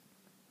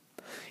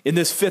In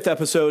this fifth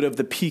episode of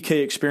the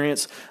PK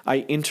Experience, I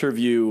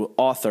interview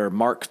author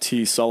Mark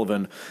T.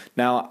 Sullivan.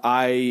 Now,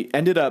 I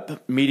ended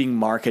up meeting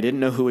Mark. I didn't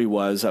know who he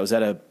was. I was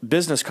at a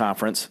business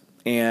conference,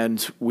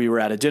 and we were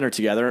at a dinner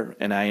together,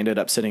 and I ended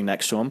up sitting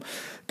next to him.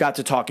 Got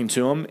to talking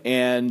to him,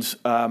 and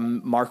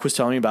Mark was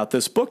telling me about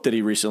this book that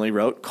he recently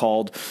wrote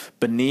called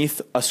Beneath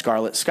a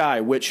Scarlet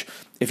Sky, which,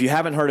 if you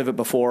haven't heard of it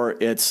before,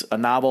 it's a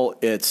novel.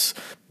 It's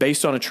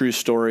based on a true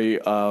story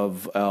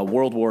of a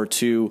World War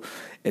II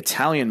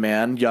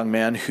Italian young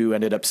man who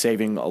ended up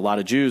saving a lot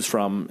of Jews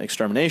from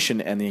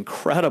extermination, and the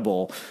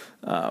incredible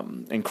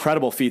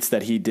feats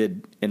that he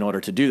did in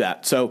order to do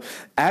that. So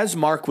as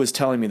Mark was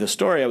telling me the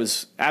story, I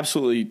was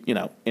absolutely,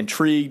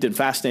 intrigued and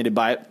fascinated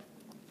by it.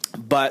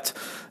 But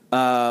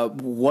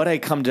what I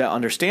come to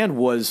understand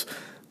was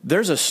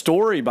there's a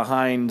story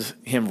behind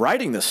him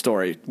writing this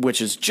story,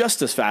 which is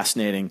just as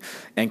fascinating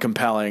and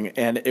compelling.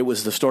 And it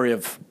was the story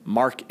of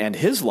Mark and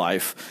his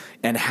life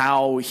and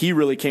how he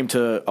really came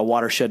to a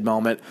watershed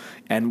moment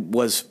and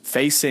was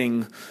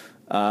facing,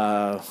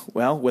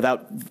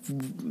 without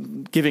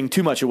giving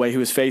too much away, it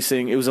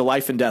was a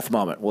life and death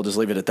moment. We'll just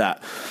leave it at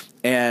that.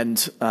 And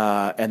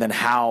then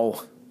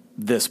how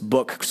this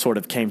book sort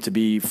of came to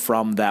be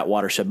from that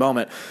watershed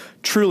moment.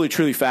 Truly,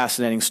 truly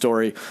fascinating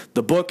story.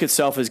 The book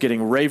itself is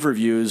getting rave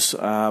reviews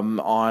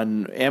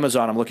on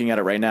Amazon. I'm looking at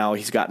it right now.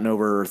 He's gotten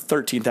over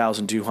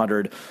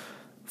 13,200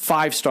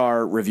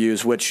 5-star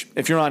reviews, which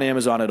if you're on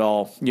Amazon at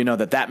all, you know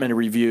that many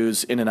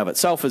reviews in and of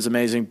itself is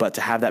amazing, but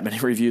to have that many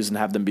reviews and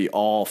have them be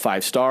all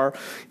 5-star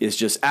is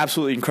just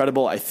absolutely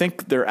incredible. I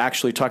think they're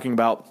actually talking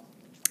about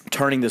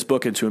turning this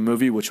book into a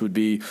movie, which would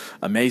be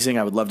amazing.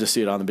 I would love to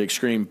see it on the big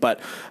screen. But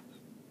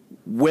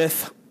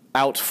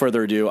without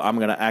further ado, I'm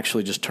going to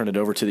actually just turn it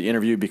over to the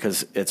interview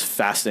because it's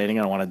fascinating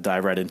and I want to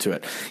dive right into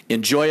it.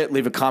 Enjoy it.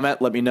 Leave a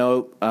comment. Let me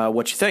know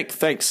what you think.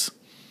 Thanks.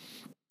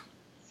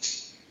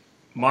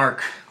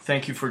 Mark,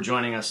 thank you for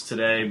joining us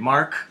today.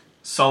 Mark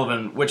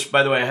Sullivan, which,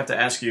 by the way, I have to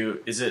ask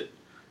you,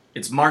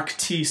 it's Mark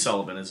T.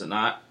 Sullivan, is it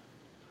not?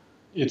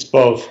 It's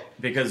both.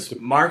 Because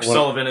Mark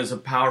Sullivan is a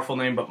powerful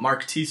name, but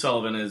Mark T.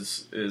 Sullivan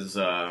is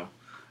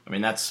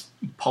that's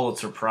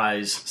Pulitzer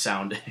Prize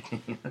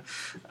sounding.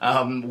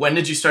 When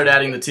did you start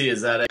adding the T?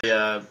 Is that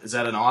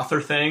an author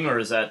thing, or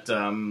is that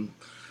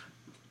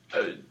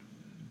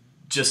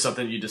just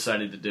something you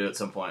decided to do at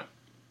some point?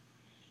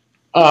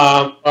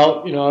 I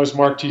was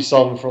Mark T.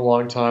 Sullivan for a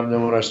long time.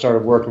 Then when I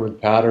started working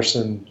with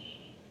Patterson,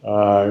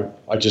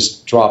 I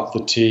just dropped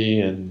the T,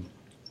 and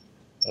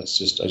I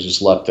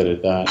just left it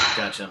at that.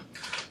 Gotcha.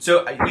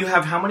 So you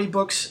have how many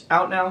books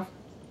out now?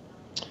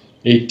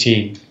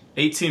 18.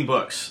 18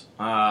 books.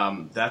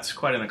 That's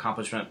quite an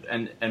accomplishment.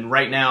 And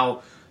right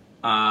now,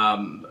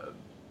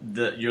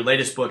 your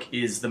latest book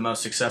is the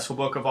most successful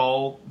book of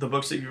all the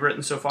books that you've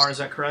written so far. Is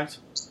that correct?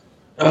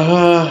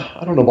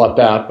 I don't know about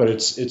that, but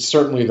it's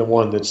certainly the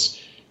one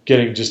that's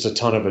getting just a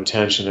ton of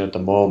attention at the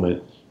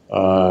moment.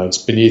 It's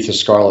Beneath a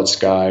Scarlet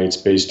Sky. It's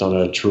based on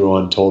a true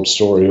untold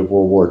story of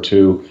World War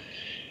II.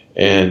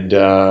 And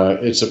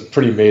it's a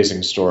pretty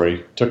amazing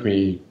story. It took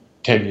me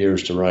 10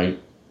 years to write.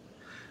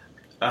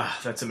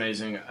 That's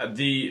amazing.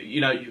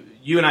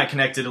 You and I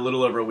connected a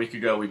little over a week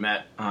ago. We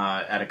met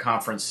at a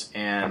conference,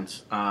 and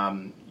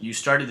you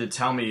started to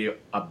tell me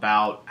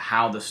about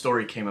how the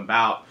story came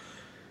about.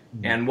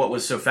 And what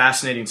was so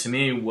fascinating to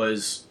me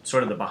was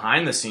sort of the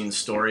behind-the-scenes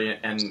story,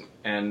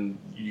 and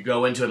you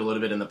go into it a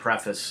little bit in the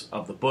preface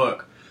of the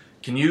book.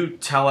 Can you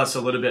tell us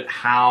a little bit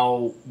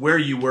where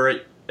you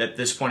were at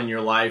this point in your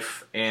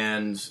life,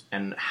 and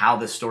how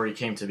this story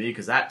came to be?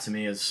 Because that, to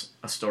me, is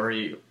a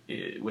story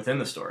within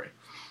the story.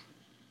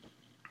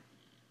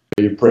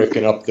 You're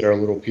breaking up there a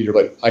little, Peter,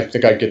 but I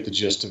think I get the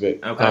gist of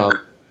it.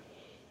 Okay.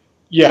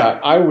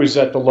 I was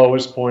at the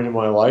lowest point in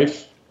my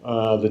life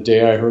the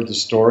day I heard the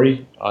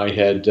story. I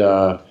had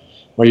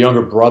my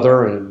younger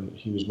brother, and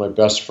he was my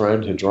best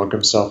friend, had drunk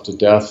himself to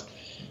death.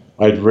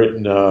 I'd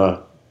written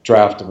a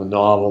draft of a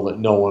novel that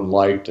no one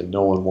liked and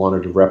no one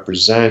wanted to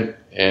represent,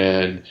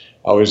 and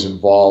I was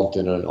involved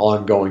in an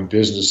ongoing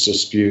business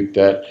dispute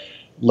that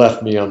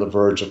left me on the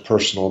verge of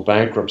personal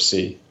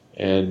bankruptcy.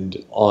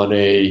 And on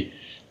a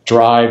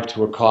drive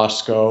to a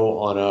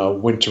Costco on a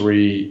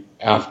wintry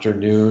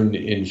afternoon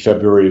in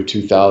February of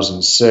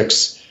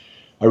 2006,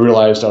 I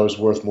realized I was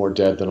worth more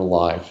dead than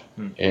alive,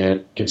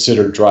 and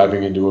considered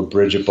driving into a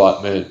bridge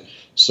abutment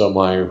so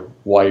my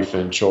wife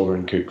and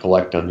children could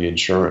collect on the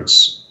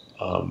insurance.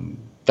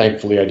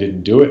 Thankfully, I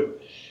didn't do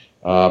it,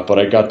 but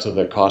I got to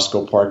the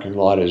Costco parking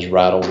lot as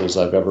rattled as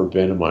I've ever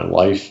been in my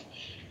life,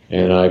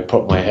 and I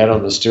put my head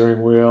on the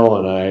steering wheel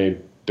and I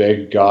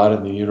begged God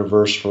and the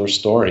universe for a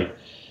story,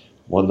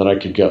 one that I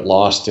could get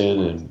lost in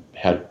and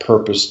had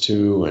purpose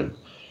to. And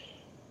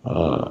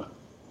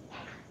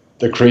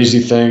the crazy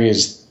thing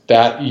is,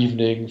 that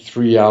evening,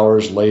 3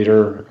 hours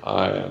later,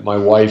 my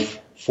wife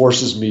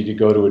forces me to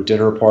go to a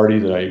dinner party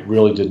that I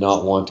really did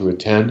not want to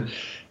attend,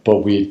 but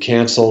we had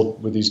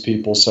canceled with these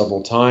people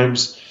several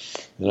times.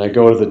 And I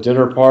go to the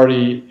dinner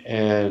party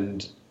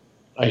and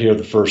I hear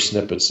the first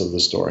snippets of the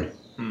story.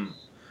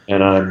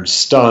 And I'm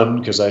stunned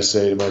because I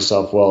say to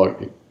myself, well,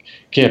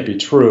 can't be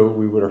true.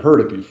 We would have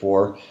heard it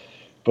before.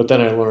 But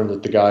then I learned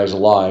that the guy's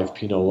alive,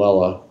 Pino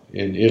Lella,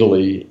 in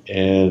Italy,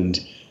 and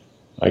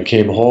I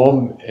came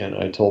home and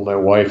I told my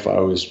wife I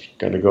was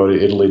going to go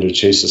to Italy to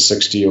chase a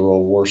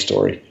 60-year-old war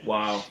story.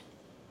 Wow.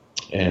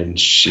 And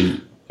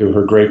she, to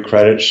her great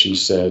credit, she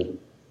said,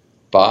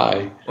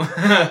 bye.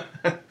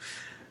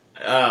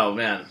 Oh,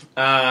 man.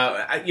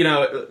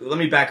 Let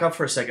me back up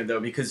for a second,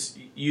 though, because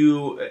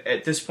you,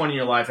 at this point in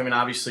your life, I mean,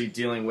 obviously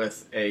dealing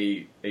with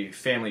a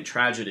family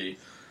tragedy,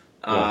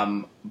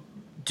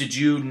 did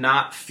you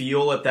not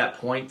feel at that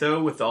point,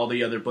 though, with all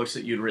the other books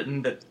that you'd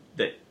written, that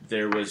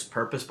there was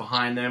purpose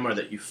behind them, or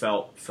that you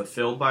felt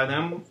fulfilled by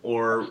them,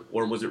 or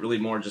was it really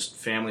more just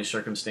family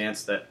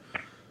circumstance that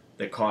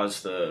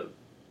caused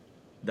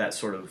that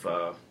sort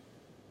of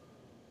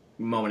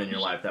moment in your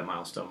life, that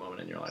milestone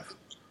moment in your life?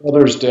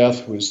 Mother's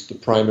death was the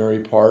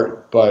primary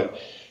part, but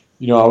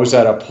I was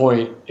at a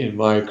point in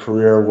my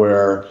career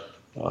where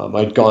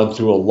I'd gone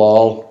through a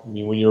lull. I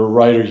mean, when you're a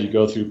writer, you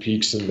go through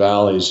peaks and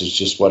valleys. It's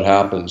just what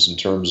happens in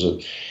terms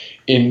of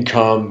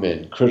income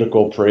and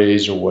critical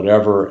praise or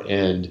whatever.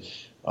 And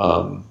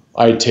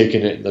I had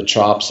taken it in the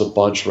chops a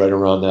bunch right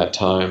around that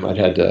time. I'd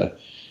had to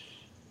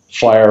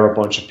fire a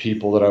bunch of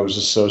people that I was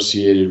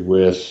associated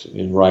with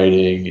in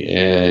writing,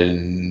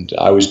 and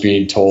I was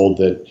being told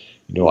that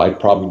I'd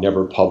probably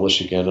never publish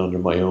again under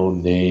my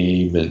own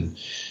name, and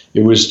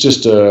it was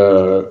just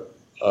a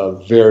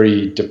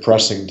very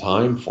depressing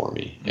time for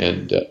me,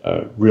 and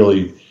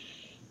really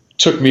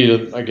took me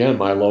to, again,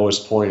 my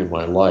lowest point in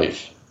my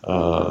life.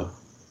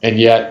 And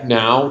yet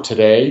now,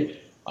 today,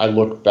 I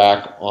look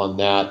back on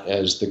that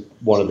as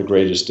one of the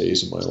greatest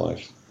days of my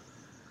life.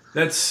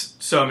 That's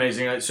so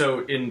amazing. So,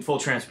 in full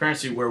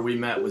transparency, where we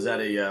met was at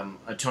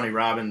a Tony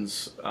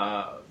Robbins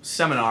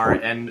seminar,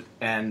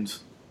 and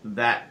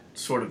that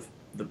sort of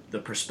the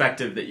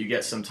perspective that you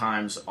get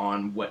sometimes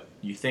on what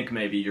you think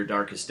maybe your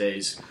darkest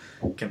days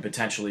can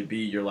potentially be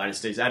your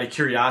lightest days. Out of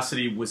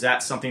curiosity, was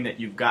that something that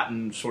you've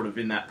gotten sort of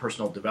in that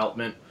personal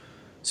development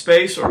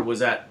space, or was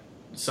that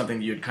something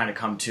that you'd kind of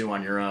come to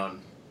on your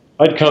own?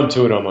 I'd come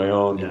to it on my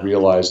own to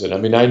realize it. I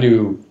mean,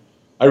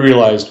 I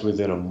realized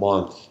within a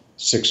month,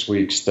 6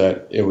 weeks,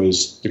 that it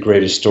was the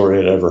greatest story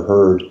I'd ever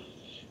heard.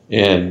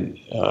 And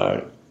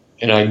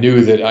I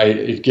knew that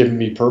it had given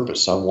me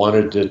purpose. I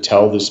wanted to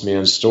tell this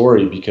man's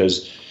story,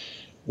 because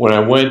when I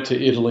went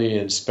to Italy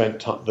and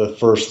spent the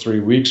first 3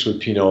 weeks with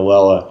Pino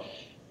Lella,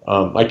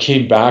 I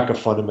came back a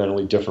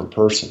fundamentally different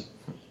person.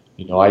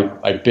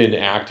 I've been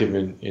active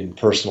in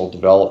personal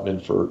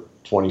development for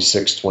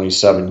 26,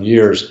 27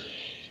 years,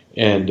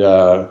 and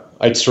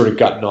I'd sort of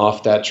gotten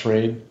off that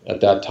train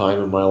at that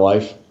time in my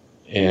life,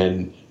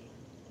 and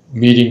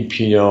meeting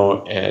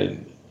Pino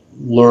and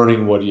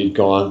learning what he had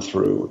gone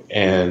through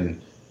and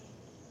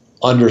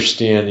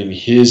understanding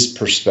his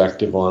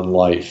perspective on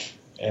life,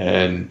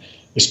 and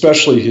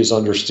especially his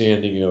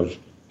understanding of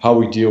how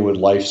we deal with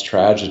life's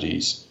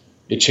tragedies,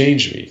 it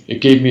changed me.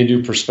 It gave me a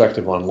new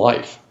perspective on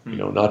life,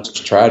 not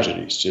just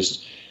tragedies,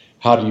 just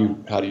how do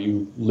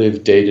you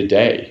live day to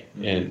day.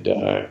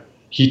 And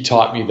he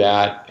taught me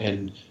that,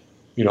 and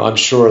I'm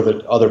sure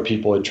that other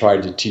people had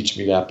tried to teach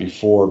me that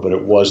before, but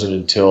it wasn't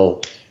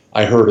until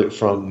I heard it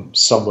from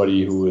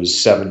somebody who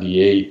was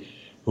 78,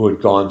 who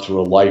had gone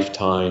through a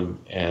lifetime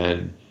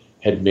and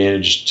had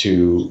managed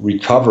to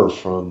recover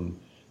from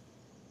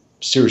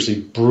seriously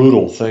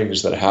brutal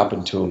things that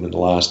happened to him in the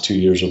last 2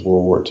 years of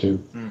World War II.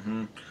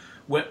 Mm-hmm.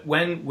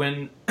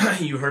 When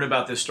you heard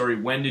about this story,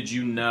 when did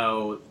you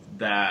know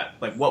that,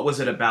 what was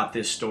it about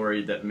this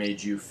story that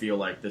made you feel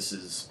like this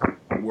is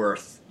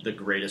worth the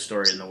greatest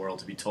story in the world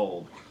to be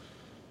told?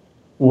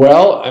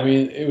 Well, I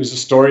mean, it was a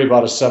story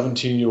about a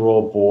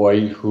 17-year-old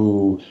boy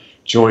who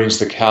joins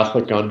the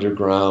Catholic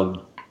underground,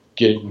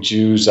 getting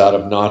Jews out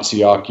of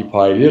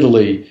Nazi-occupied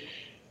Italy,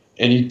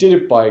 and he did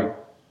it by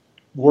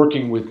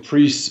working with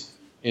priests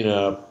in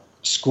a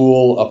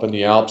school up in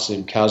the Alps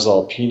in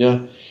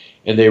Casalpina,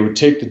 and they would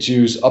take the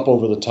Jews up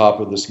over the top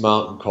of this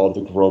mountain called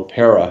the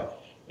Gropera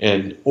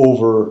and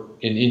over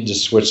and into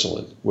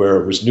Switzerland,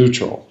 where it was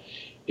neutral.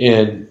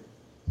 And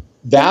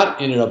that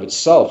in and of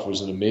itself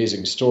was an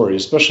amazing story,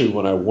 especially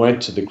when I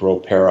went to the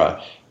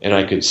Gropera and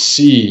I could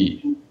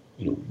see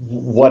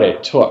what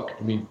it took.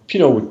 I mean,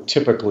 Pino would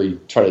typically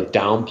try to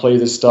downplay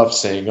this stuff,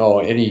 saying, "Oh,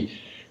 any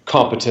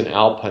competent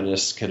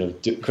alpinist could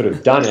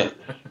have done it."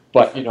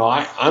 But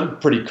I'm a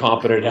pretty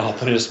competent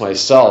alpinist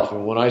myself,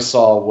 and when I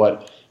saw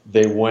what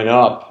they went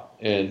up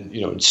and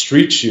in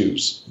street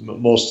shoes,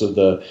 most of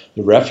the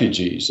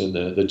refugees and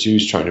the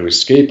Jews trying to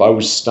escape, I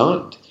was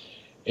stunned.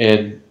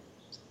 And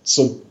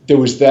so there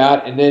was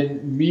that, and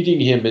then meeting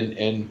him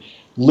and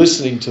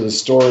listening to the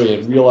story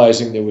and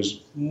realizing there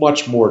was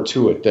much more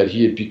to it, that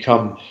he had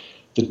become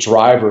the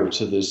driver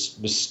to this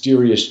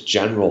mysterious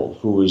general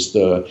who was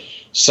the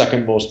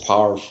second most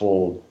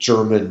powerful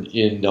German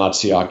in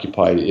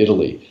Nazi-occupied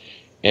Italy,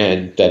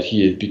 and that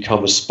he had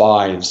become a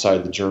spy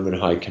inside the German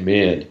high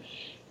command.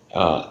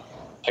 I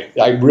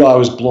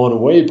was blown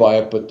away by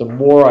it, but the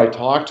more I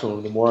talked to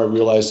him, the more I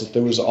realized that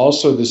there was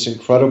also this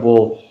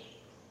incredible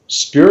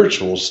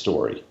spiritual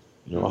story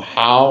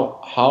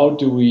How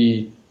do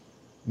we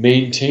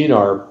maintain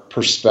our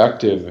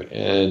perspective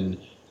and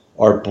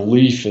our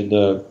belief in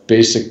the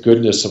basic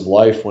goodness of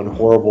life when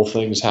horrible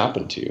things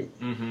happen to you?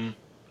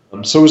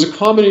 Mm-hmm. So it was a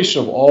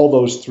combination of all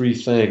those three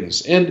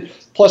things. And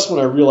plus, when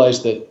I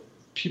realized that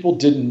people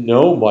didn't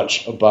know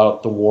much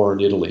about the war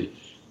in Italy,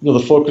 the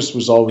focus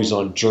was always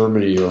on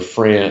Germany or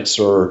France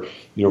or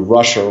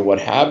Russia or what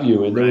have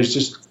you. And there was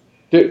just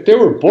there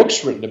were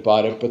books written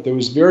about it, but there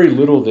was very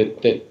little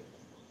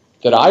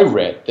that I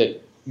read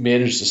that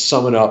managed to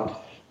sum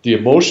up the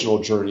emotional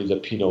journey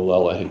that Pino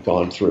Lella had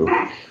gone through.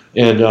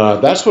 And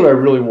that's what I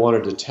really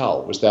wanted to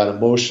tell, was that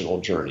emotional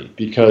journey,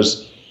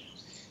 because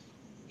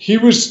he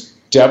was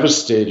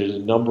devastated a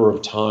number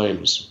of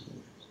times,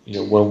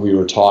 when we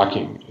were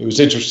talking. It was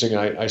interesting.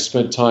 I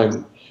spent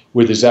time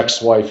with his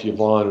ex-wife,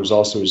 Yvonne, who was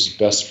also his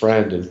best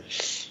friend, and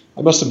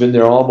I must have been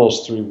there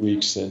almost 3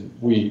 weeks, and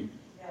we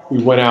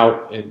went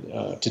out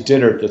and to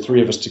dinner, the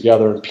three of us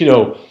together. And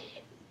Pino,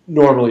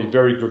 normally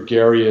very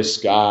gregarious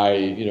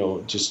guy,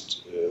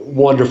 just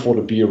wonderful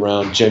to be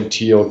around,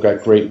 genteel,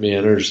 got great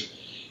manners.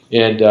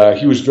 And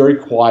he was very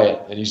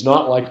quiet, and he's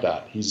not like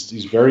that.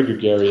 He's very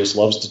gregarious,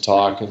 loves to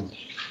talk and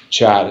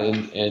chat.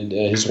 And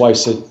his wife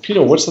said,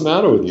 "Pino, what's the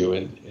matter with you?"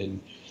 And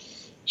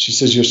she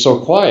says, "You're so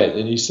quiet."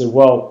 And he said,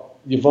 "Well,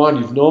 Yvonne,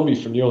 you've known me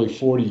for nearly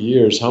 40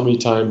 years. How many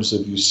times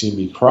have you seen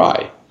me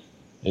cry?"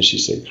 And she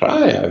said,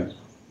 "Cry? I've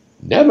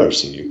never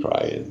seen you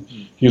cry." And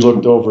he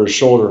looked over his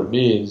shoulder at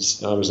me, and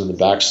I was in the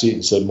back seat,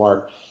 and said,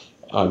 "Mark,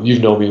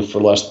 you've known me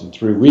for less than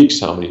 3 weeks.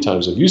 How many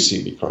times have you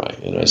seen me cry?"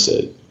 And I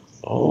said,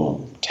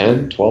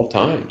 10, 12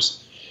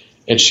 times.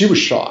 And she was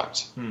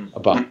shocked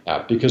about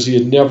that, because he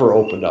had never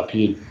opened up.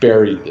 He had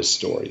buried this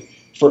story,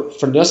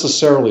 for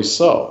necessarily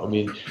so. I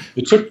mean,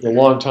 it took me a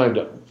long time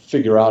to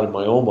figure out in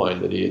my own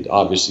mind that he had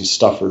obviously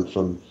suffered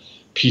from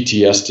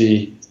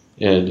PTSD,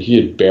 and he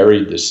had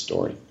buried this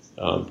story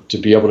to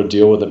be able to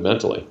deal with it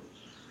mentally.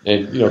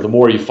 And the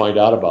more you find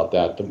out about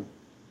that,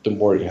 the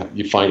more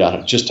you find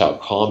out just how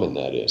common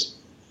that is.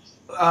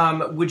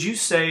 Would you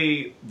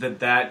say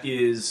that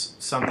is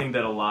something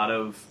that a lot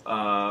of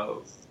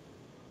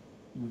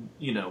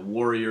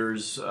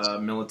warriors,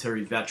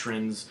 military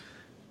veterans,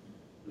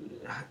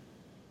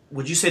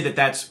 would you say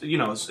that's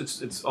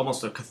it's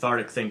almost a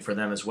cathartic thing for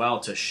them as well,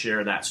 to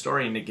share that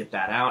story and to get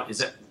that out? Is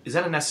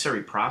that a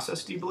necessary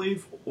process, do you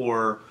believe,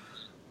 or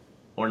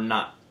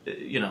not?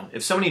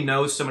 If somebody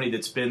knows somebody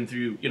that's been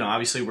through,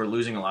 obviously we're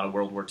losing a lot of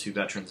World War II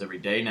veterans every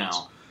day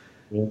now.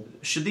 Yeah.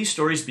 Should these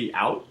stories be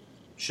out?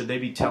 Should they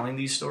be telling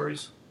these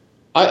stories?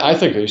 I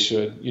think they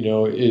should.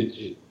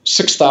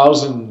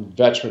 6,000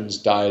 veterans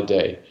die a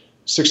day.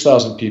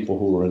 6,000 people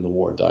who were in the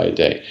war die a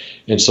day.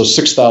 And so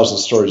 6,000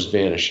 stories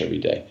vanish every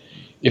day.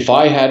 If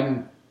I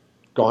hadn't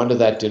gone to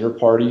that dinner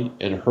party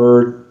and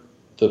heard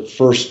the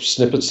first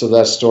snippets of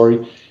that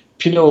story,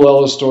 Pino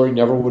Lella's story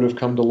never would have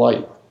come to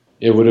light.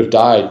 It would have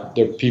died.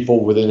 There,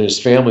 people within his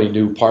family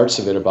knew parts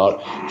of it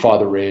about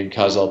Father Ray and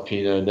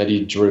Casalpina, and that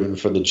he'd driven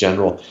for the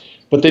general,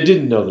 but they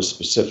didn't know the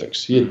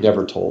specifics. He had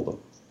never told them.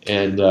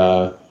 And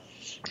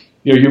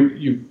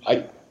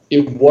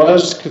it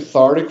was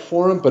cathartic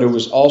for him, but it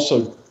was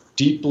also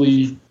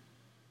deeply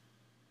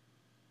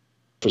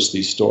for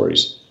these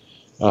stories.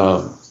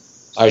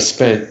 I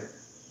spent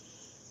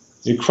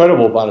an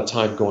incredible amount of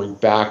time going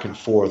back and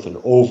forth and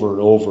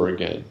over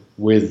again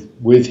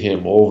with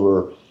him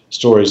over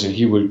stories, and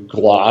he would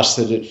gloss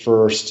it at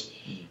first,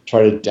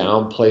 try to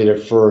downplay it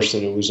at first,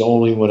 and it was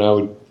only when I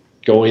would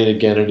go in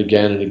again and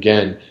again and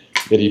again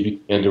that he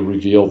began to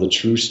reveal the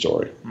true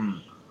story.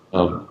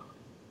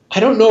 I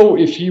don't know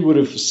if he would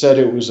have said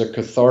it was a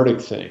cathartic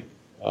thing.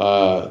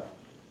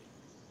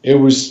 It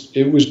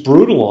was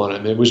brutal on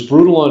him. It was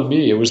brutal on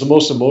me. It was the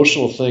most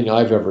emotional thing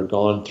I've ever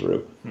gone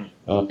through.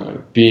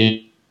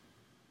 Being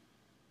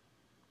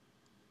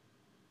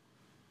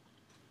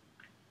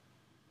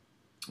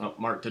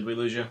Mark, did we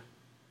lose you?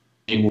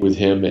 With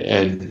him,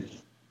 and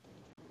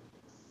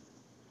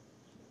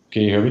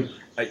can you hear me?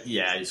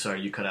 Yeah,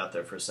 sorry, you cut out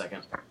there for a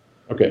second.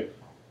 Okay.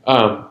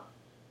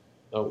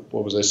 What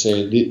was I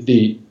saying?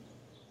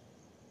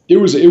 It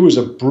was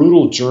a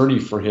brutal journey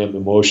for him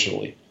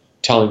emotionally,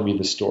 telling me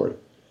the story.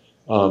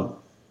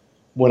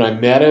 When I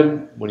met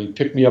him, when he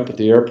picked me up at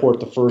the airport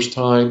the first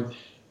time,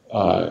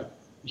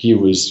 he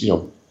was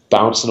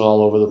bouncing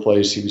all over the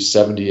place. He was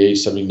 78,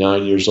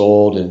 79 years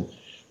old, and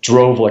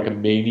drove like a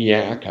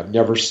maniac. I've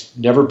never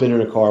been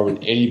in a car with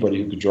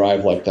anybody who could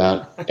drive like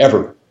that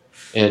ever,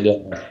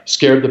 and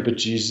scared the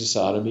bejesus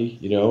out of me,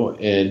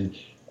 And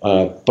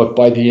but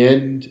by the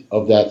end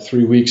of that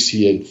 3 weeks,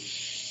 he had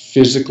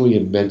physically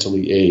and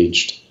mentally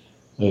aged.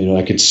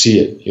 I could see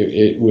it.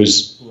 It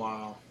was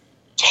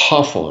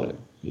tough on him,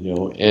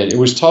 and it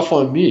was tough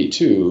on me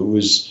too. It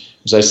was,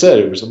 as I said,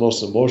 it was the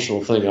most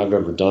emotional thing I've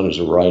ever done as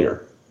a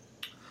writer,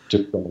 to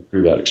go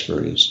through that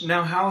experience.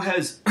 Now, how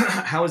has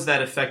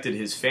that affected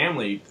his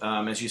family?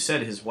 As you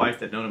said, his wife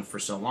that known him for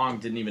so long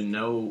didn't even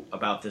know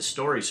about this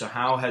story. So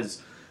how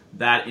has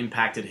that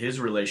impacted his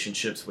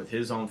relationships with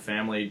his own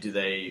family? Do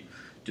they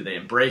Do they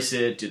embrace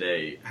it? Do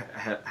they?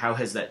 How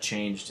has that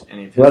changed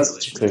any of his That's the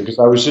relationships? thing, because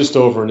I was just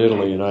over in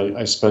Italy, and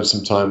I spent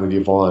some time with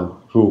Yvonne,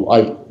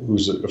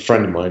 who's a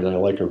friend of mine, and I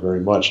like her very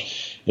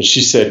much. And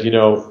she said,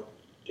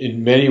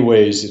 in many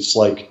ways, it's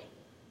like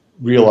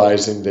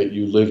realizing that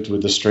you lived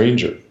with a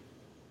stranger,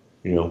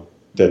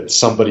 that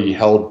somebody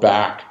held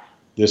back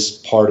this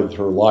part of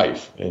her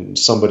life, and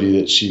somebody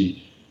that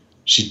she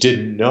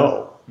didn't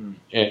know.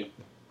 And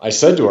I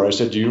said to her,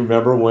 do you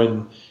remember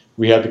when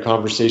we had the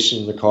conversation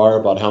in the car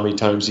about how many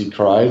times he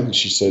cried? And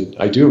she said,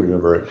 I do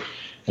remember it.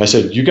 And I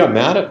said, you got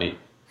mad at me.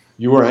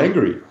 You were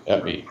angry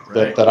at me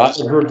Right. that I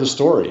had heard the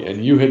story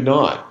and you had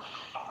not.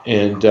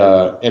 And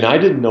I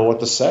didn't know what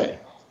to say.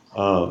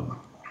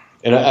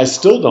 And I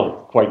still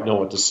don't quite know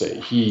what to say.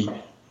 He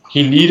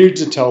needed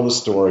to tell the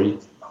story.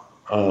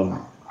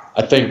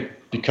 I think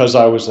because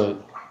I was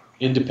an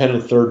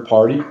independent third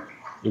party,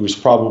 it was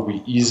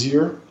probably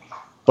easier.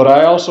 But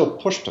I also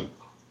pushed him.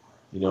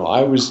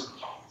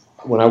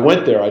 When I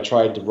went there, I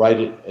tried to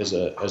write it as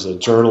a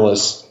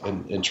journalist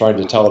and tried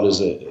to tell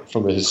it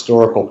from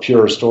a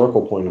pure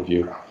historical point of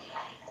view.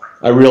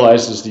 I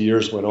realized as the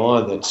years went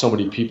on that so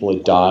many people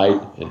had died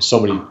and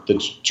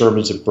the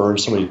Germans had burned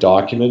so many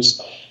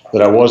documents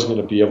that I wasn't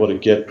going to be able to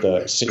get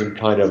the same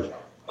kind of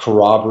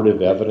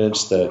corroborative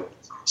evidence that,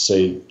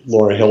 say,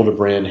 Laura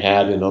Hildebrand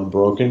had in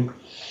Unbroken.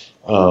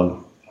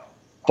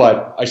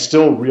 But I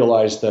still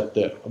realized that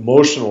the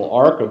emotional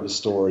arc of the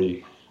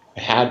story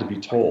had to be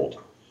told.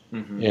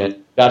 Mm-hmm.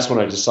 And that's when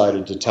I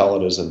decided to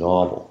tell it as a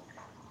novel.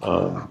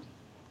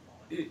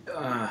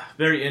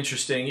 Very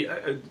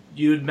interesting.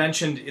 You had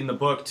mentioned in the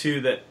book,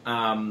 too, that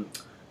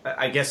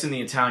I guess in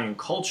the Italian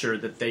culture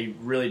that they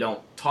really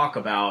don't talk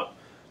about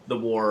the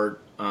war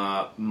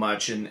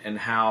much and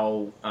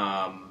how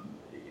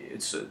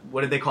it's,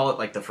 what did they call it,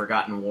 like the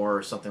Forgotten War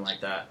or something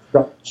like that?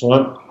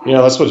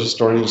 Yeah, that's what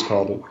historians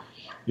called it.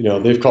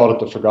 They've called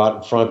it the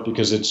Forgotten Front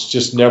because it's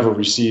just never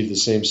received the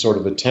same sort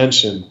of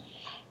attention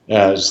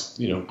as,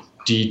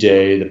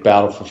 D-Day, the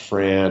Battle for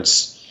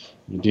France,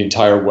 the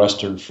entire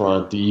Western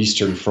Front, the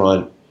Eastern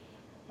Front.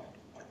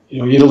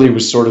 Italy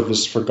was sort of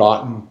this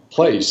forgotten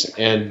place.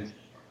 And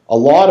a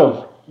lot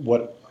of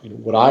what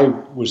I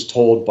was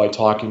told by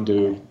talking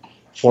to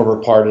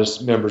former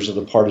members of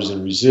the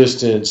partisan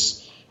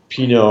resistance,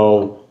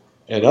 Pinot,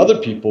 and other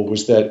people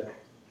was that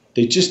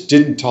they just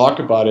didn't talk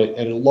about it,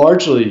 and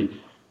largely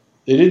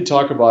they didn't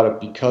talk about it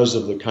because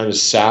of the kind of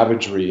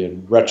savagery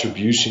and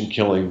retribution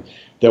killing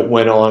that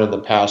went on in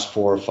the past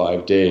 4 or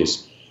 5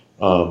 days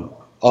of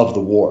the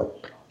war.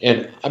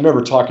 And I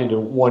remember talking to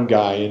one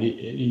guy, and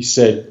he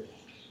said,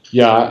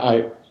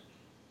 yeah,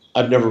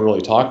 I've never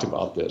really talked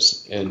about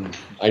this. And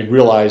I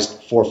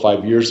realized 4 or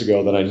 5 years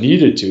ago that I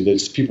needed to,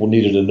 that people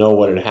needed to know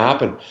what had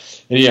happened.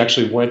 And he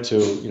actually went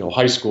to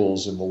high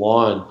schools in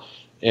Milan,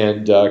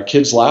 and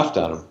kids laughed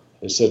at him.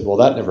 They said, well,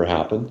 that never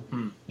happened.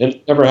 And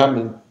it never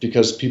happened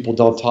because people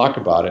don't talk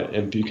about it.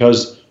 And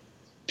because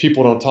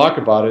people don't talk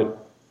about it,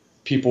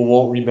 people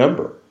won't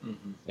remember.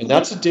 Mm-hmm. And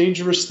that's a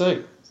dangerous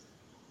thing.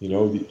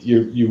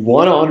 You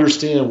want to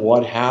understand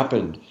what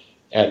happened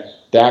at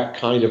that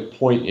kind of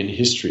point in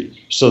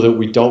history so that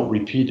we don't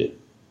repeat it.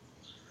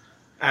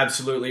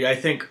 Absolutely. I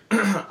think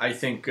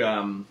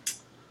to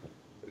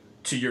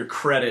your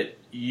credit,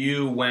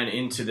 you went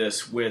into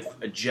this with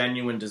a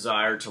genuine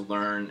desire to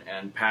learn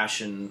and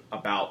passion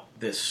about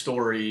this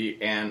story,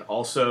 and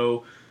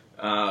also,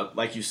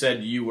 like you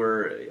said,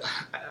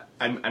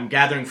 I'm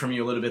gathering from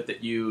you a little bit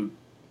that you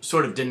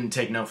sort of didn't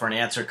take no for an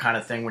answer kind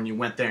of thing when you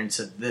went there and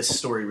said, this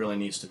story really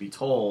needs to be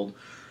told.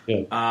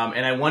 Yeah.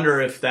 And I wonder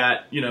if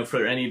that,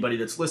 for anybody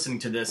that's listening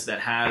to this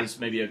that has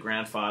maybe a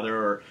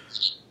grandfather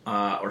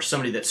or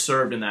somebody that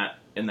served in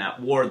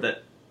that war,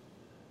 that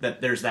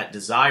there's that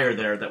desire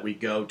there that we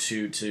go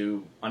to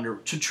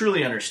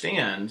truly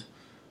understand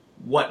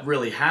what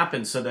really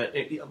happened, so that,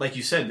 like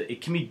you said, it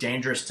can be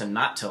dangerous to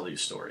not tell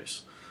these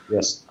stories.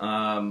 Yes.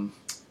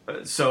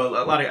 So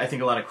I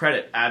think a lot of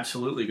credit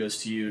absolutely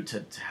goes to you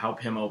to help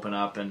him open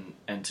up and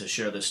to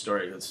share this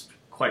story. That's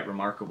quite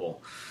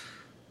remarkable.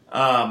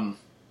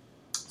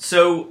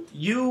 So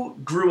you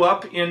grew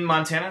up in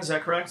Montana, is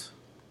that correct?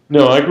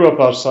 No, I grew up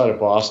outside of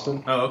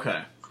Boston. Oh,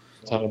 okay.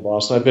 Outside of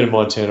Boston. I've been in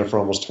Montana for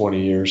almost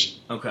 20 years.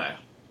 Okay.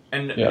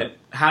 And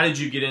how did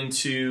you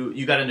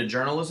you got into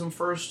journalism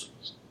first?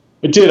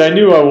 I did. I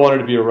knew I wanted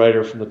to be a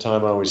writer from the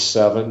time I was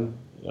 7.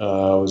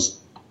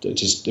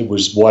 It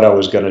was what I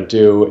was going to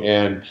do.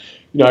 And,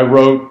 I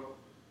wrote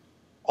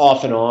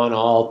off and on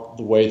all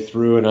the way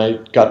through, and I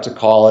got to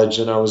college,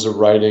 and I was a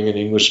writing and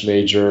English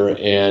major.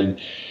 And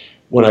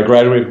when I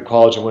graduated from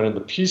college, I went in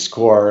the Peace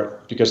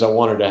Corps because I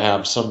wanted to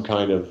have some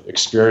kind of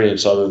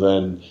experience other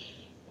than,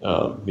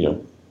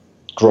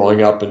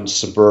 growing up in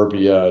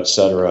suburbia,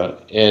 etc.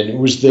 And it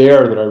was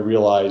there that I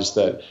realized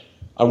that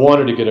I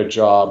wanted to get a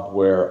job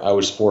where I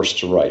was forced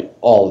to write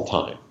all the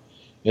time.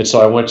 And so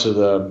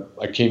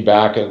I came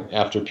back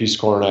after Peace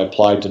Corps, and I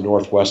applied to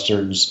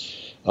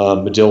Northwestern's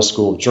Medill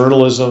School of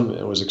Journalism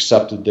and was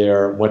accepted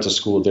there, went to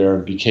school there,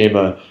 and became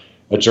a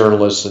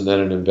journalist and then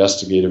an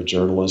investigative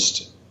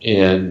journalist.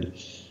 And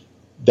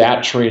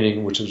that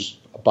training, which was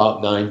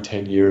about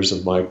 9-10 years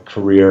of my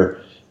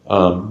career,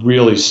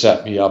 really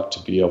set me up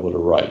to be able to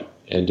write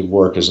and to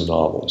work as a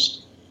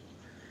novelist.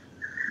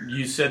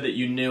 You said that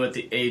you knew at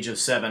the age of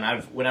 7.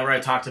 Whenever I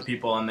talk to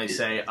people and they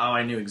say, "Oh,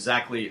 I knew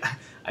exactly,"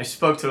 I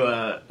spoke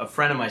to a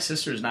friend of my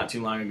sister's not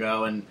too long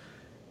ago, and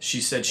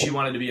she said she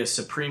wanted to be a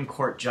Supreme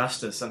Court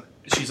justice, and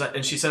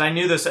she said, "I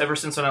knew this ever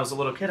since when I was a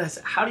little kid." I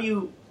said, "How do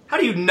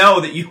you know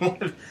that you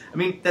want?" I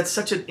mean, that's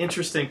such an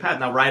interesting path.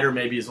 Now, writer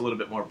maybe is a little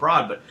bit more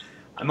broad, but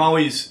I'm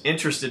always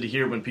interested to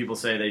hear when people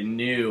say they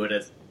knew at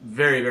a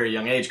very, very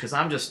young age, because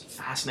I'm just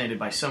fascinated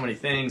by so many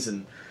things.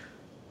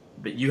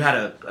 But you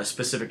had a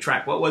specific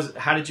track.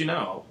 How did you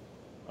know?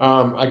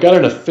 I got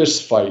in a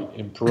fist fight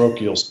in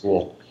parochial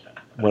school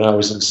when I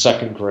was in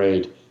 2nd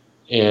grade.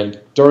 And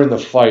during the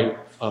fight,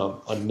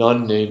 a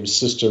nun named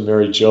Sister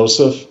Mary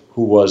Joseph,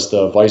 who was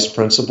the vice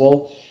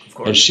principal,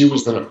 and she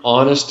was an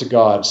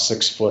honest-to-God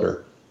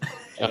 6-footer.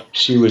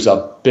 She was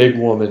a big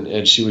woman,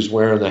 and she was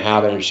wearing the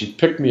habit, and she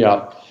picked me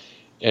up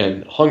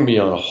and hung me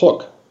on a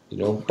hook, we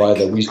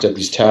used to have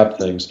these tab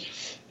things.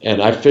 And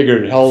I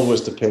figured hell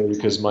was to pay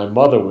because my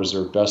mother was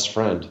her best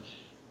friend.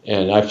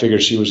 And I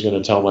figured she was going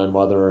to tell my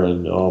mother,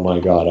 and oh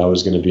my God, I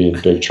was going to be in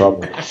big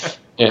trouble.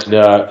 And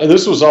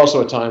this was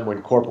also a time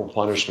when corporal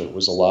punishment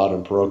was allowed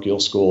in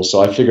parochial school.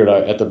 So I figured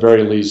at the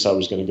very least I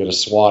was going to get a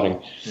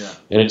swatting. Yeah.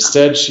 And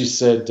instead she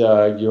said,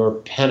 your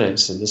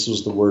penance, and this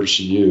was the word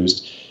she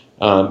used,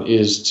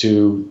 is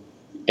to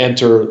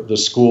enter the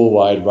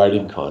school-wide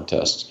writing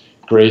contest,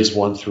 grades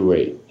 1 through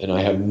 8. And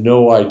I have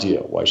no idea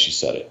why she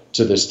said it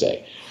to this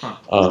day.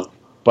 Huh.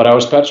 But I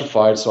was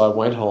petrified, so I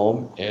went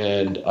home,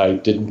 and I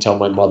didn't tell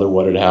my mother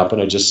what had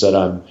happened. I just said,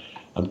 I'm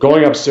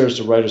going upstairs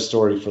to write a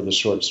story for the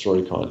short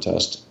story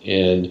contest.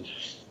 And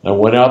I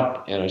went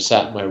up, and I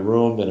sat in my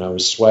room, and I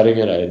was sweating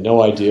it. I had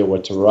no idea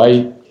what to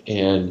write.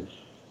 And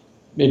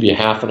maybe a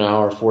half an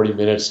hour, 40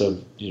 minutes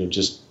of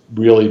just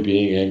really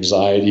being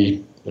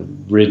anxiety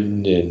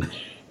ridden, and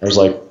I was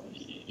like,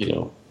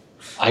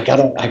 I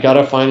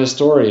gotta find a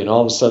story. And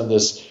all of a sudden,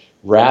 this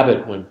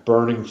rabbit went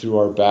burning through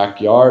our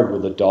backyard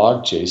with a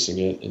dog chasing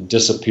it and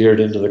disappeared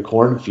into the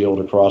cornfield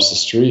across the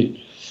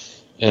street.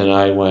 And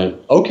I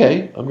went,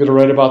 okay, I'm going to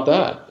write about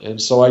that.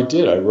 And so I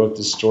did. I wrote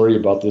this story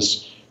about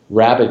this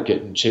rabbit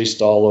getting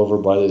chased all over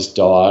by this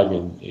dog,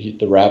 and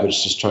the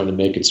rabbit's just trying to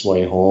make its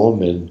way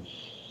home. And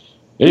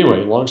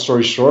anyway, long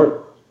story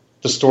short,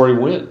 the story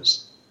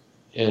wins.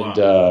 And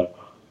wow.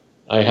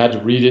 I had to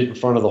read it in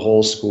front of the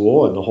whole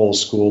school, and the whole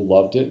school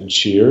loved it and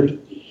cheered.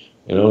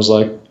 And I was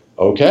like,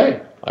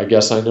 okay, I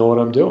guess I know what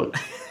I'm doing.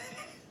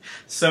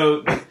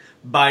 So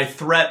by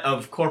threat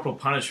of corporal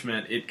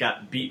punishment, it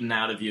got beaten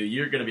out of you.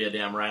 You're going to be a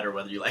damn writer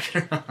whether you like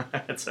it or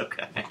not. It's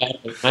okay.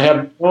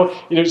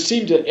 It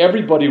seemed that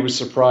everybody was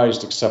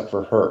surprised except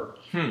for her.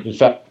 In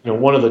fact,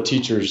 one of the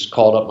teachers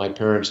called up my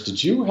parents,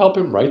 did you help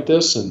him write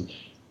this? And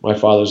my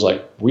father's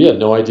like, we had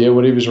no idea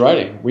what he was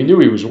writing. We knew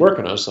he was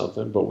working on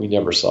something, but we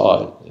never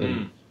saw it.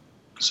 And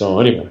so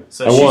anyway,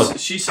 I won.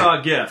 She saw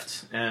a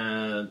gift,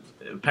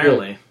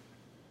 apparently.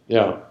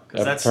 Yeah.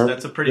 Because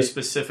that's a pretty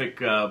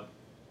specific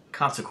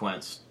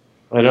consequence.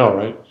 I know,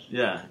 right?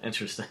 Yeah,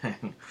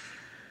 interesting.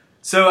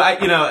 So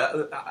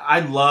I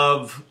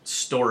love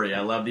story.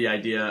 I love the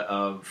idea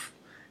of,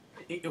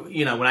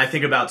 when I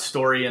think about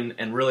story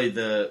and really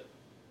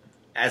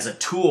as a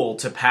tool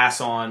to pass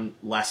on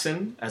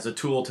lesson, as a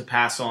tool to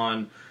pass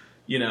on,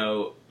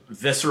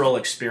 visceral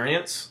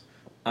experience.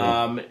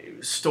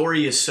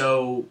 Story is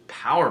so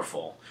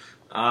powerful.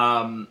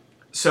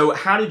 So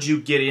how did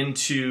you get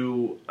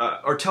into,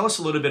 or tell us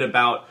a little bit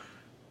about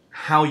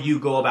how you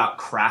go about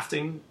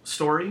crafting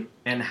story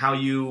and how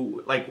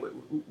you,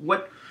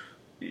 what,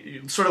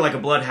 sort of like a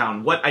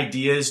bloodhound, what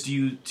ideas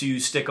do you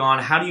stick on?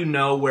 How do you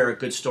know where a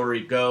good story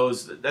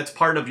goes? That's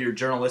part of your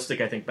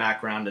journalistic, I think,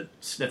 background to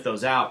sniff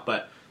those out,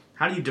 but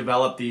how do you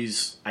develop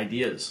these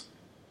ideas?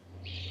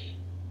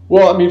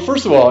 Well,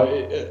 first of all,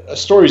 a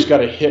story's got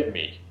to hit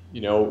me,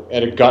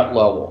 at a gut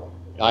level.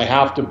 I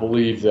have to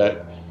believe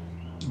that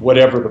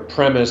whatever the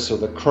premise or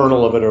the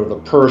kernel of it or the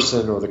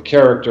person or the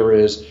character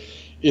is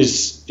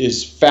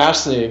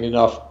fascinating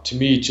enough to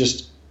me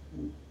just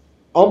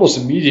almost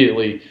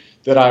immediately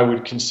that I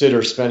would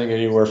consider spending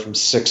anywhere from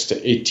 6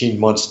 to 18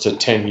 months to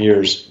 10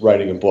 years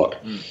writing a book.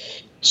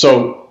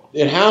 So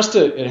it has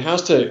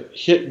to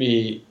hit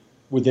me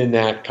within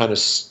that kind of,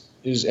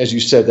 as you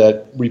said,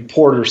 that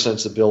reporter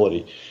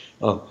sensibility.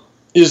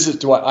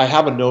 Do I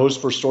have a nose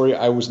for story?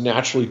 I was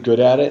naturally good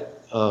at it.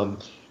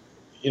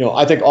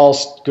 I think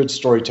all good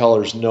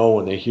storytellers know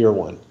when they hear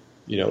one.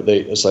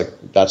 It's like,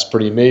 that's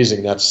pretty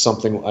amazing. That's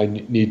something I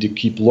need to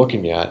keep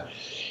looking at.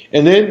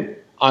 And then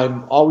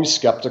I'm always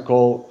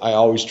skeptical. I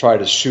always try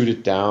to shoot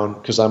it down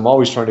because I'm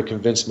always trying to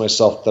convince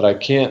myself that I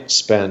can't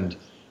spend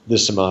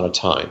this amount of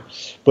time.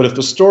 But if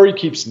the story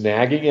keeps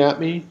nagging at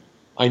me,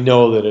 I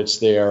know that it's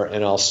there,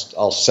 and I'll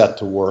set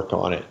to work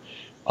on it.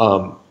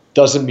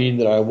 Doesn't mean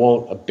that I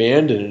won't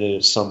abandon it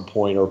at some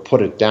point or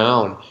put it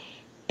down,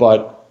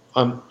 but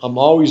I'm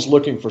always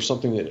looking for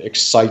something that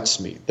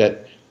excites me,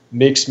 that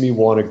makes me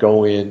want to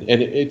go in,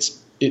 and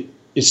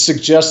it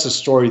suggests a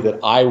story that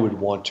I would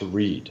want to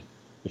read,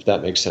 if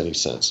that makes any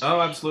sense.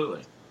 Oh,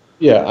 absolutely.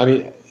 Yeah, I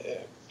mean,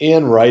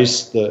 Anne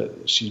Rice,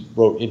 she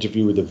wrote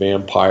Interview with the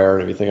Vampire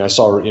and everything. I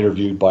saw her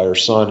interviewed by her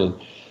son, and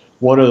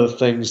one of the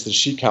things that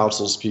she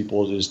counsels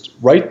people is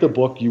write the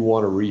book you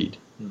want to read.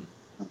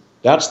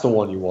 That's the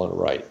one you want to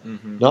write,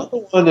 not the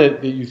one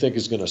that you think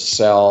is going to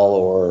sell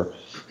or,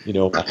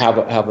 have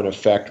an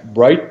effect.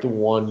 Write the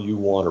one you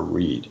want to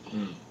read,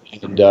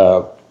 and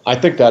I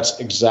think that's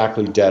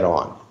exactly dead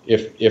on.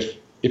 If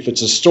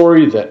it's a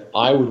story that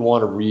I would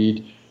want to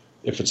read,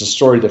 if it's a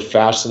story that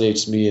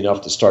fascinates me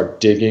enough to start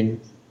digging,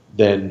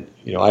 then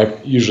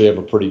I usually have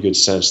a pretty good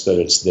sense that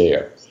it's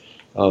there.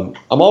 I'm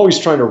always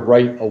trying to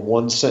write a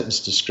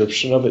one-sentence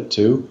description of it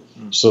too,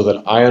 so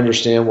that I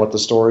understand what the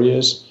story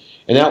is.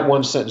 And that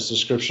one-sentence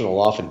description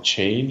will often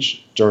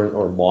change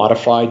or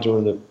modify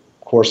during the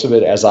course of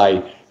it as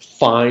I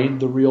find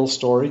the real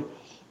story.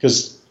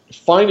 Because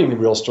finding the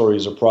real story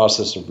is a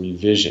process of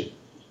revision.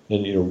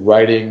 And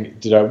writing,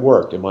 did I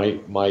work? Am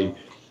I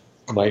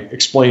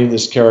explaining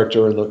this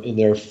character in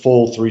their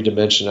full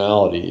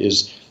three-dimensionality?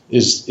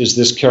 Is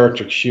this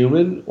character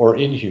human or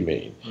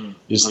inhumane?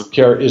 Is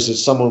it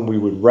someone we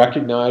would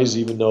recognize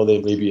even though they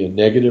may be a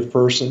negative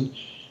person?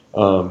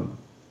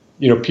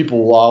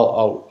 People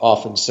will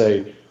often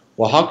say,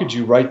 well, how could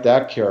you write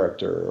that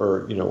character?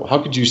 Or, how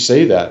could you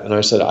say that? And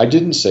I said, I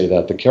didn't say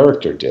that, the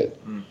character did.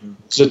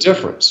 It's a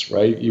difference,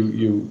 right?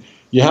 You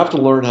have to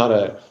learn how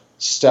to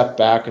step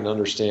back and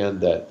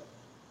understand that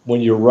when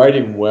you're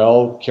writing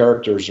well,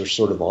 characters are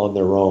sort of on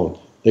their own.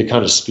 They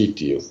kind of speak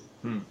to you.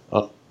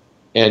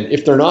 And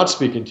if they're not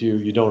speaking to you,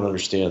 you don't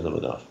understand them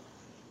enough.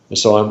 And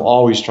so I'm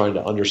always trying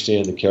to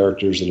understand the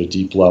characters at a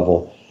deep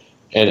level.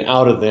 And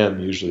out of them,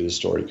 usually the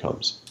story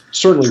comes.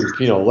 Certainly with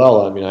Pino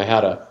Lella, I mean, I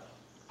had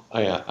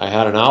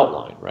an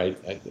outline, right?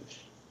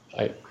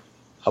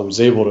 I was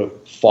able to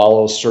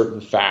follow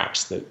certain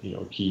facts that,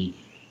 he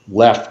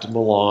left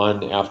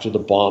Milan after the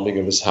bombing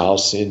of his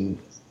house in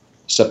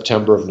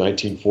September of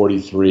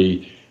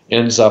 1943,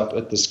 ends up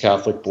at this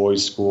Catholic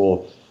boys'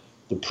 school.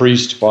 The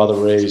priest, Father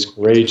Ray, is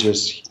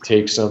courageous. He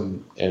takes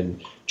him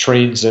and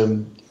trains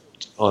him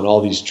on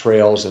all these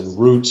trails and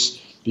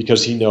routes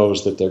because he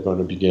knows that they're going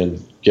to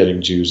begin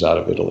getting Jews out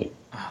of Italy.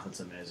 Oh, that's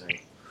amazing.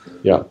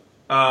 Yeah.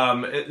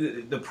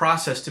 The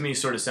process to me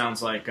sort of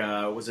sounds like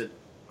was it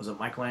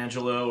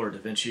Michelangelo or Da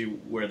Vinci,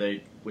 where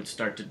they would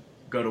start to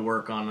go to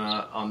work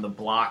on the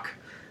block,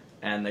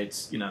 and they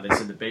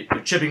said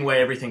they're chipping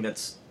away everything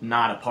that's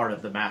not a part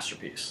of the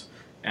masterpiece,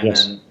 and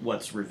Yes. then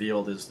what's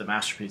revealed is the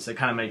masterpiece. That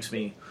kind of makes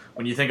me,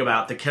 when you think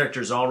about the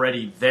character's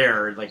already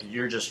there, like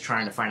you're just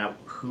trying to find out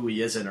who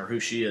he isn't or who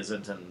she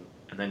isn't, and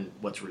then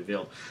what's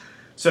revealed.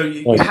 So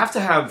you have to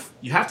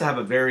have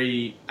a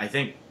very, I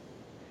think,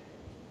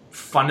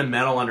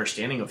 fundamental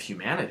understanding of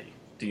humanity.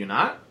 Do you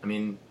not? I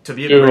mean, to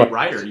be a great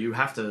writer, you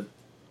have to.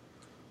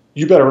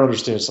 You better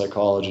understand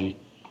psychology,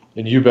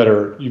 and you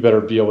better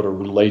be able to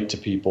relate to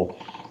people.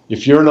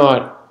 If you're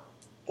not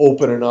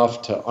open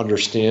enough to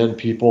understand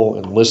people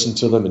and listen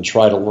to them and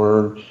try to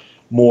learn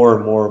more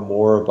and more and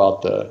more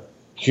about the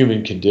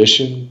human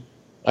condition,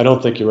 I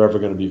don't think you're ever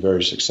going to be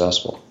very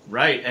successful.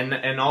 Right,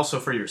 and also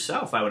for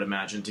yourself, I would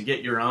imagine, to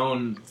get your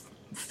own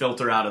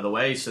filter out of the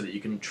way so that you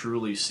can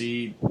truly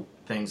see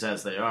things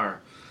as they are.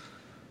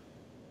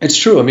 It's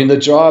true. I mean, the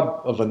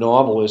job of a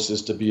novelist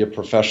is to be a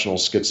professional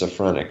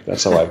schizophrenic.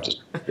 That's how I've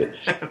just.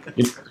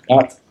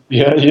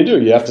 Yeah, you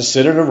do. You have to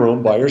sit in a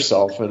room by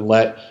yourself and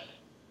let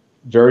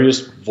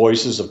various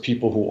voices of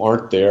people who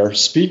aren't there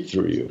speak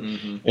through you.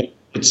 Mm-hmm.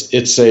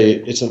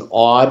 It's an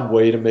odd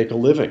way to make a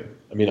living.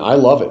 I mean, I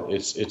love it.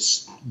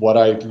 It's what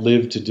I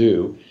live to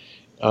do.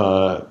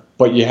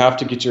 But you have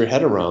to get your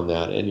head around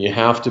that, and you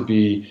have to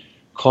be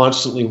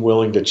constantly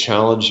willing to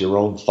challenge your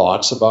own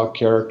thoughts about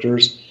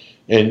characters.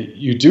 And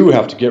you do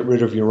have to get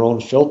rid of your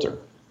own filter,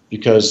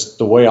 because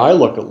the way I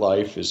look at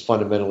life is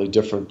fundamentally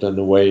different than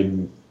the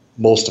way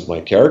most of my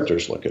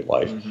characters look at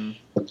life. Mm-hmm.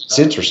 It's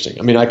interesting.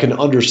 I mean, I can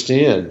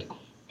understand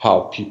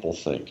how people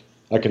think.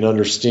 I can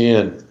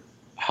understand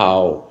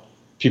how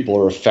people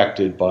are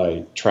affected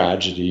by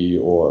tragedy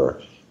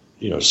or,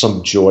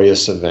 some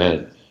joyous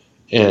event.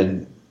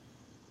 And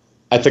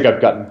I think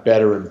I've gotten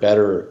better and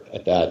better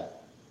at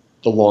that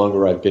the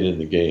longer I've been in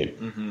the game.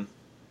 Mm-hmm.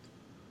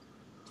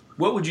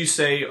 What would you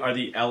say are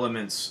the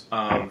elements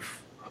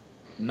of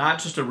not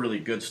just a really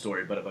good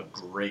story, but of a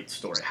great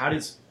story?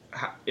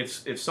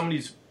 If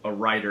somebody's a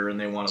writer and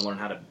they want to learn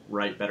how to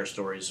write better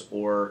stories,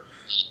 or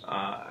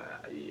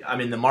I'm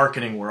in the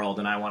marketing world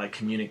and I want to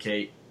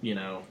communicate,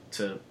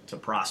 to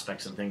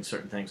prospects and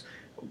certain things,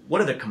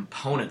 what are the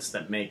components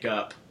that make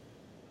up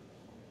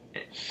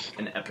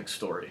an epic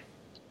story?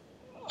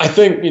 I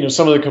think,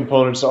 some of the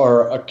components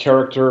are a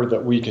character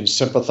that we can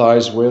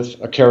sympathize with,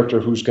 a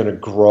character who's going to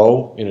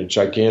grow in a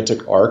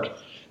gigantic arc,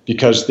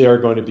 because they're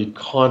going to be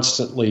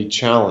constantly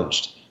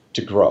challenged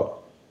to grow.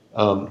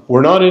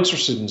 We're not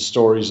interested in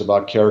stories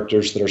about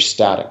characters that are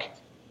static,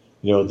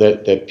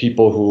 that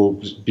people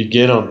who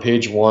begin on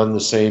page 1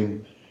 the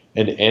same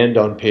and end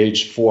on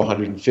page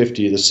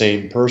 450 the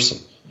same person.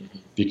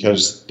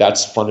 because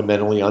that's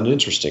fundamentally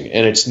uninteresting.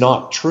 And it's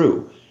not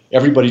true.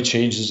 Everybody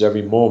changes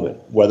every moment,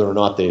 whether or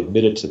not they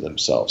admit it to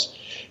themselves.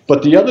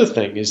 But the other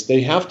thing is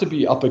they have to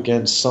be up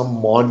against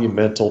some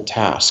monumental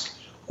task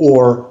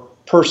or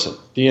person,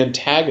 the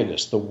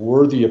antagonist, the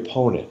worthy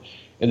opponent.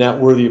 And that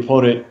worthy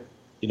opponent,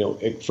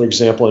 for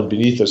example, in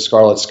Beneath the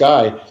Scarlet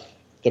Sky,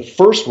 the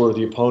first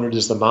worthy opponent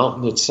is the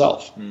mountain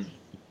itself.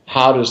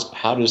 How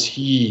does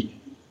he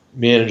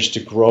manage to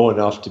grow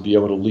enough to be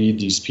able to lead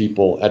these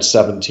people at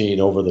 17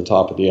 over the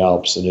top of the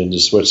Alps and into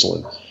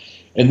Switzerland?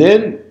 And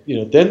then,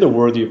 then the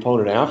worthy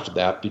opponent after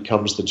that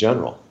becomes the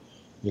general.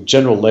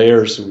 General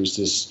Leyers, who was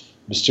this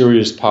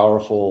mysterious,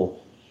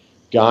 powerful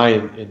guy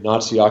in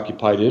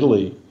Nazi-occupied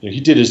Italy, he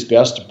did his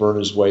best to burn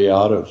his way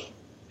out of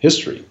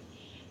history.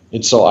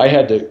 And so I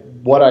had to,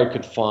 what I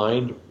could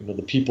find,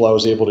 the people I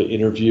was able to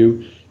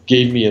interview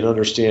gave me an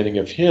understanding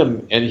of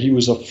him, and he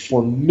was a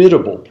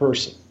formidable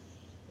person,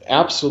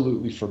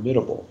 absolutely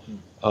formidable.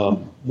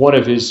 One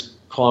of his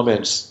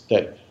comments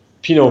that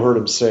Pino heard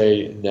him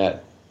say, and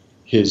that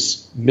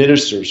his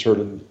ministers heard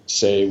him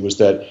say, was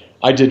that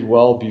I did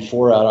well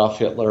before Adolf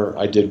Hitler,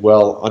 I did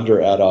well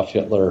under Adolf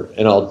Hitler,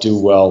 and I'll do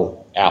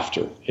well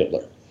after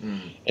Hitler.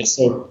 And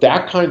so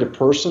that kind of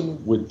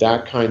person with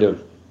that kind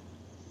of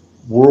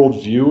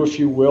worldview, if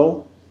you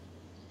will,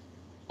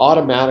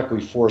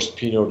 automatically forced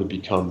Pino to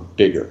become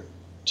bigger,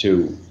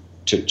 to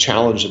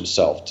challenge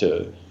himself,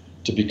 to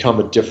become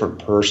a different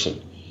person.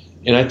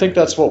 And I think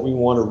that's what we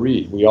want to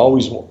read. We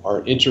always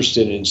are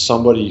interested in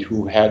somebody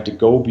who had to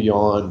go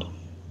beyond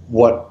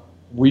what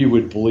we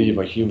would believe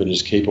a human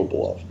is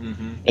capable of.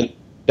 And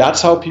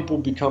that's how people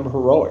become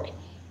heroic.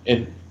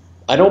 And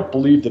I don't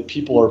believe that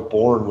people are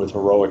born with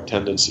heroic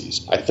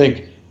tendencies. I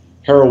think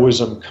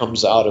heroism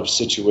comes out of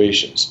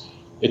situations.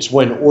 It's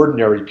when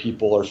ordinary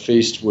people are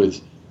faced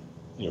with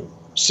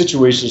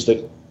situations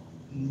that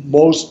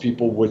most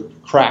people would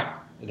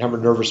crack and have a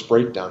nervous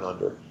breakdown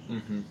under.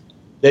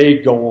 They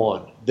go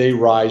on. They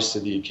rise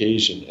to the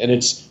occasion. And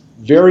it's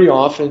very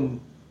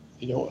often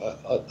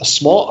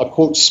a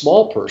quote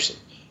small person,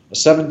 a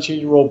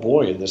 17-year-old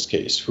boy in this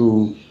case,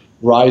 who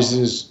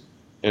rises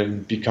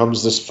and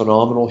becomes this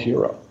phenomenal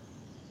hero.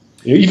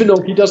 Even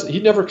though he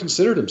never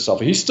considered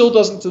himself, he still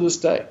doesn't to this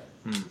day.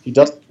 He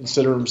doesn't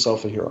consider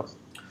himself a hero.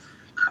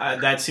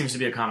 That seems to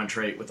be a common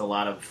trait with a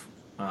lot of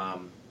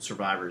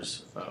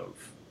survivors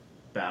of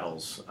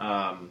battles.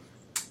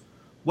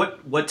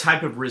 What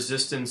type of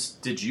resistance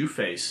did you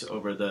face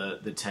over the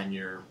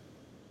 10-year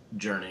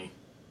journey?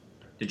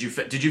 Did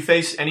you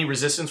face any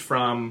resistance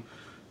from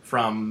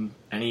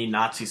any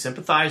Nazi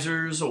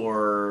sympathizers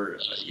or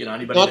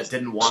anybody that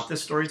didn't want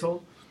this story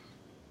told?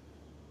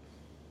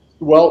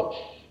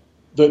 Well,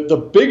 the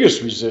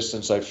biggest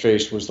resistance I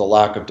faced was the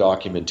lack of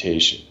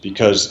documentation,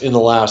 because in the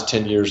last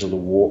 10 days of the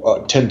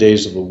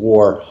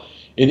war,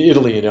 in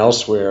Italy and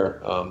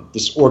elsewhere,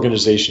 this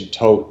organization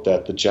Todt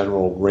that the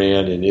general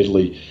ran in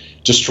Italy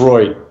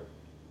destroyed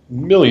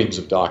millions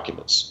of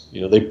documents.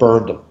 They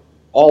burned them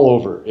all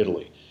over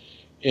Italy.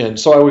 And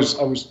so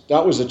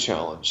that was a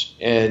challenge.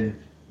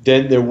 And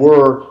then there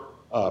were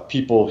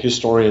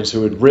historians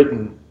who had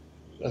written,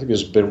 I think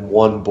there's been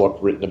one book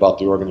written about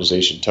the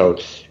organization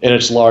Todt, and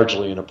it's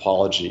largely an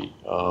apology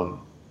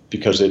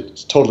because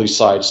it totally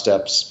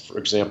sidesteps, for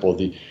example,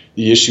 the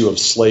issue of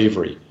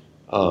slavery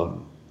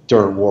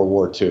during World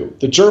War II.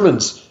 The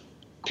Germans,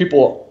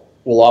 people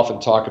will often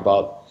talk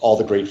about all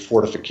the great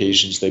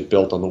fortifications they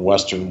built on the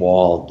Western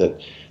Wall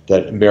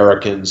that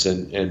Americans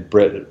and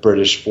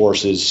British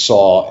forces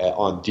saw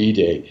on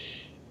D-Day.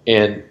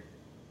 And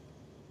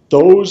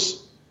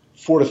those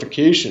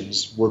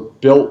fortifications were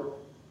built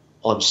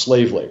on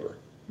slave labor.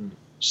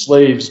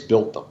 Slaves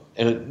built them,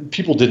 and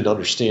people didn't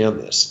understand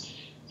this.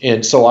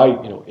 And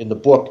so in the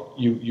book,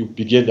 you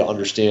begin to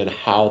understand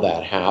how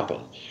that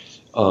happened.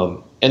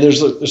 And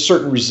there's a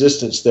certain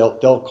resistance.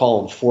 They'll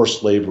call them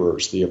forced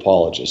laborers, the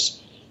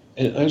apologists.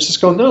 And I just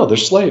go, no, they're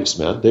slaves,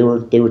 man. They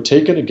were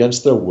taken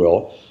against their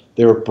will.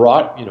 They were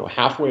brought,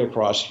 halfway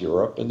across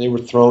Europe, and they were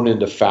thrown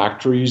into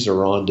factories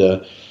or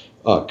onto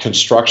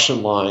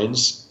construction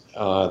lines.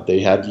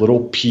 They had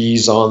little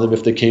P's on them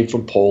if they came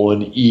from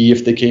Poland, E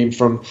if they came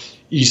from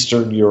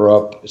Eastern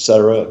Europe,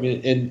 etc.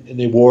 And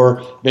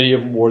many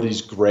of them wore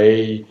these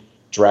gray,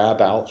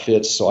 drab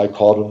outfits, so I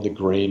called them the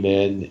gray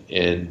men.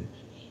 And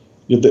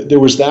there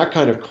was that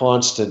kind of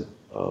constant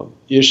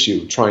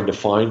issue trying to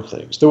find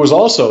things. There was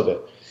also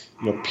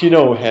that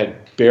Pino had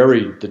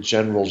buried the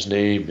general's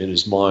name in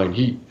his mind.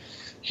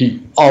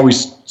 He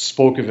always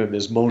spoke of him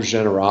as Mon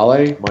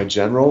Generale, my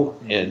general,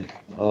 and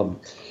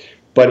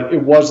but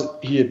it was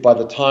by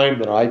the time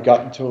that I had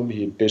gotten to him, he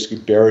had basically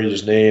buried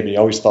his name. He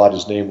always thought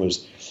his name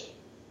was,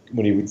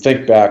 when he would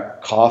think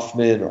back,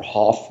 Kaufman or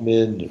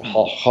Hoffman,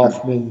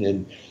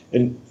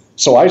 and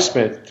so I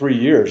spent 3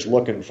 years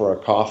looking for a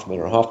Kaufman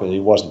or Hoffman, and he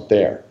wasn't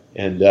there.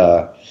 And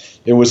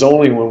it was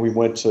only when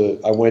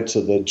I went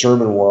to the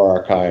German War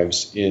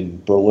Archives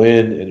in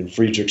Berlin and in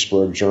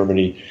Friedrichsburg,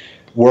 Germany,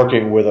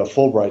 working with a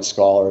Fulbright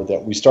scholar,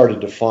 that we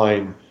started to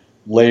find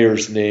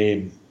Leyers'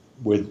 name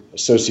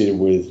associated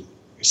with,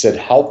 said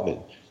Hauptmann,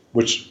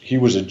 which he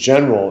was a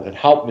general, and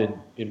Hauptmann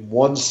in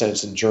one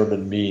sense in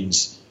German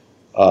means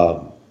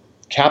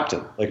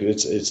captain, like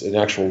it's an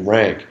actual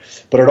rank,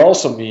 but it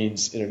also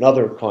means in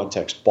another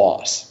context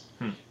boss.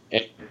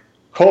 And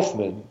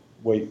Kaufmann,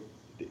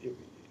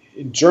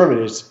 in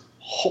German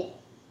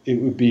it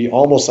would be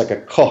almost like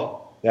a K,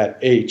 that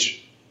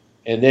H,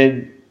 and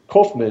then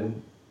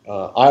Kaufmann,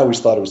 I always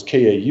thought it was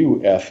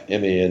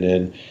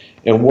Kaufmann,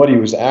 and what he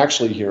was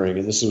actually hearing,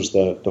 and this was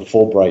the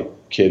Fulbright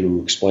kid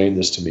who explained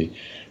this to me,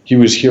 he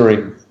was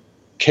hearing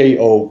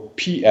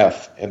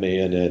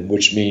Kopfmann,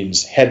 which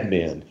means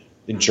headman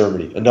in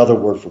Germany, another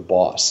word for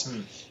boss.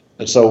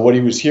 And so what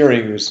he was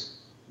hearing was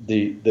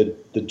the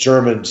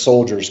German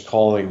soldiers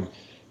calling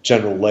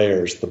General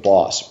Leyers the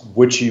boss,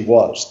 which he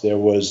was. There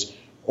was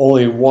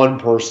only one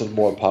person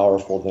more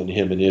powerful than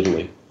him in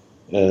Italy,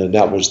 and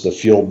that was the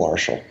field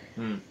marshal.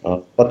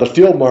 But the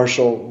field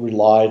marshal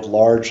relied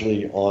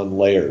largely on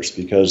Leyers,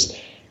 because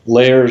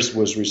Leyers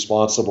was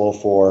responsible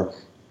for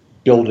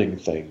building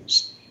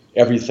things,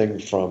 everything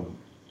from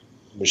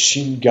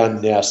machine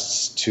gun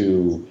nests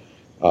to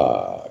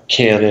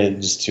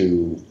cannons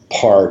to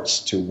parts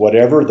to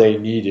whatever they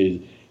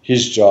needed.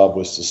 His job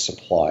was to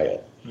supply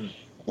it.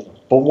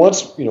 But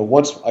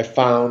once I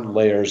found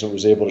Leyers and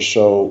was able to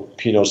show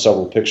Pino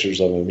several pictures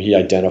of him, he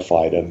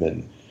identified him,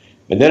 and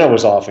then I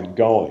was off and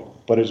going.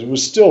 But it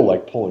was still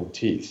like pulling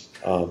teeth.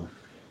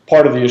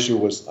 Part of the issue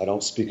was I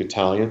don't speak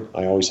Italian.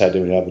 I always had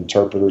to have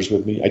interpreters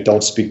with me. I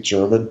don't speak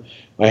German.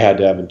 I had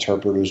to have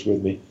interpreters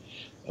with me,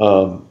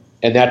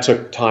 and that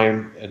took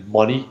time and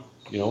money.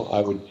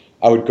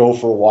 I would go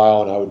for a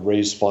while and I would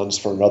raise funds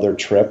for another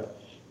trip.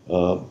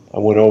 I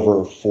went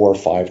over 4 or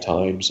 5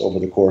 times over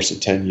the course of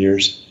 10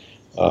 years,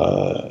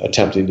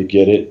 attempting to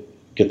get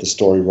the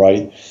story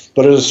right.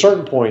 But at a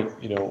certain point,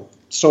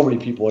 so many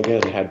people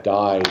again had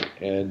died,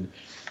 and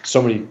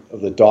so many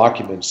of the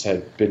documents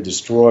had been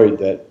destroyed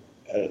that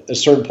at a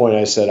certain point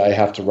I said I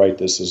have to write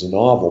this as a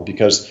novel,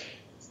 because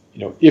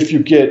if you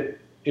get,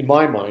 in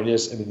my mind,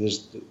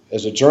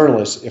 as a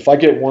journalist, if I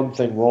get one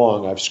thing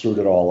wrong, I've screwed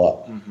it all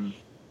up.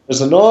 As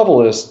a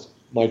novelist,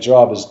 my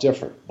job is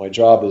different. My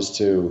job is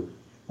to,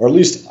 or at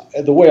least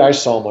the way I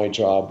saw my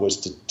job, was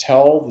to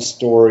tell the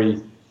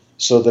story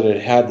so that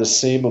it had the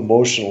same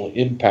emotional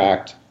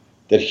impact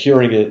that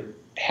hearing it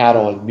had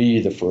on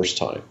me the first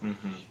time.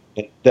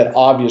 That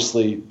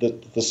obviously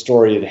the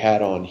story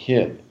had on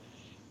him.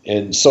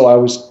 And so I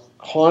was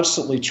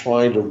constantly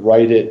trying to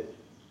write it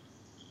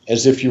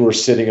as if you were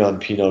sitting on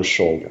Pino's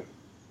shoulder.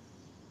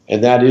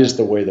 And that is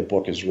the way the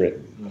book is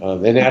written.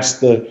 And that's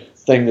the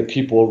thing that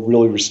people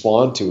really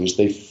respond to, is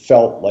they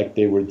felt like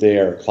they were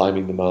there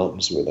climbing the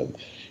mountains with him.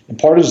 And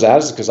part of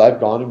that is because I've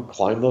gone and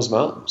climbed those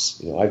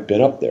mountains. I've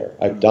been up there.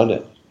 I've done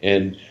it.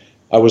 And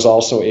I was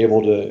also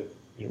able to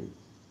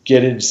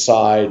get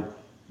inside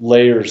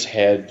Leyers'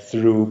 head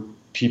through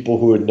people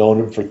who had known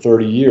him for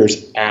 30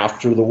 years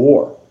after the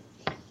war,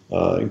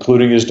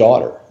 including his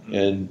daughter.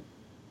 And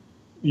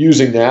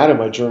using that and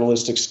my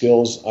journalistic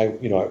skills,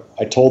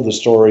 I told the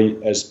story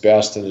as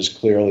best and as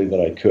clearly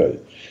that I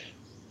could.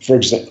 For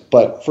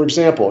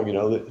example,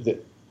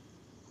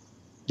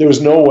 there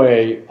was no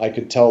way I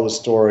could tell the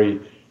story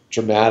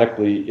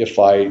dramatically if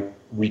I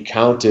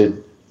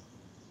recounted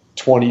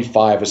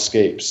 25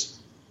 escapes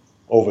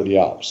over the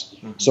Alps.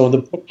 So in the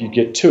book you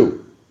get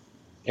 2,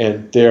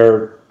 and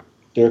they're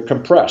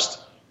compressed.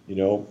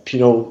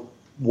 Pino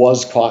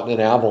was caught in an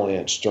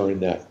avalanche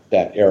during that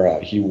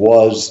era. He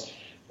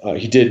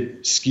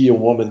did ski a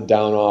woman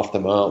down off the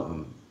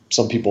mountain.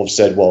 Some people have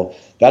said, well,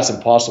 that's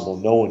impossible.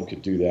 No one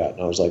could do that.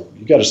 And I was like,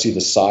 you got to see the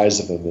size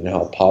of him and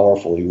how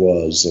powerful he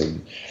was.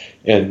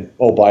 And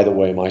oh, by the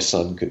way, my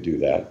son could do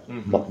that.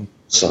 My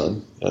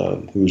son,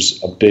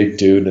 who's a big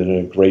dude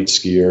and a great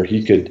skier,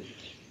 he could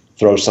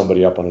throw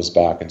somebody up on his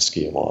back and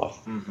ski him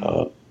off.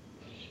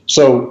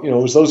 So, it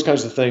was those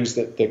kinds of things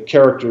that the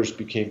characters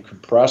became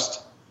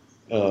compressed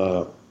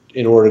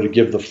in order to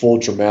give the full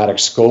dramatic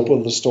scope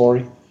of the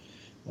story.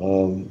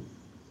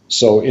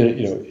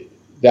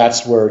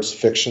 That's where it's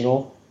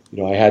fictional.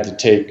 I had to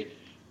take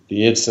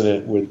the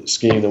incident with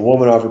skiing the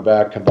woman off her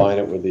back, combine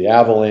it with the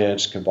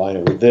avalanche, combine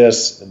it with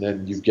this, and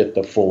then you get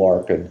the full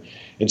arc and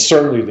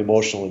certainly the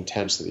emotional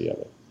intensity of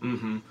it.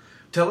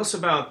 Tell us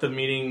about the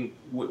meeting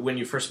when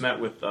you first met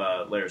with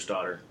Leyers'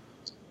 daughter.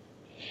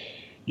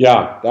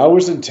 Yeah, that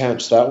was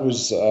intense. That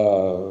was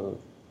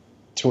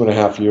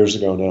 2.5 years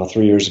ago now,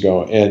 3 years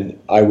ago. And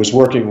I was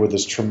working with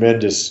this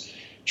tremendous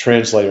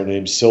translator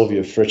named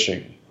Sylvia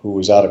Fritching, who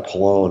was out of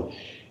Cologne.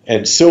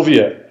 And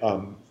Sylvia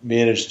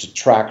managed to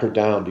track her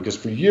down, because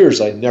for years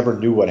I never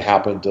knew what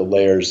happened to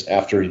Leyers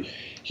after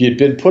he had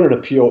been put in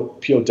a POW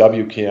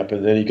camp,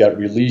 and then he got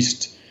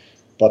released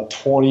about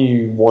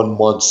 21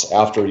 months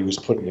after he was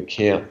put in a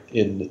camp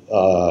in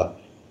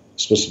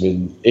supposed to be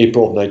in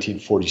April of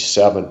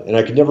 1947. And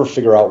I could never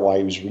figure out why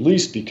he was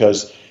released,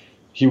 because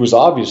he was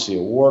obviously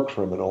a war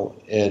criminal.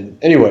 And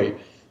anyway,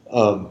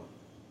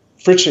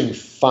 Fritching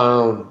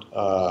found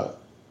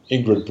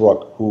Ingrid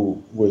Brooke,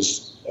 who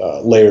was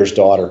Leyers'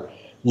 daughter,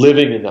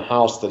 living in the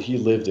house that he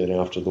lived in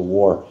after the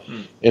war.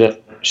 And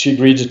she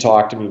agreed to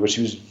talk to me, but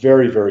she was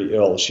very, very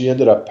ill. She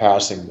ended up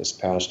passing this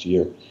past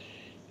year.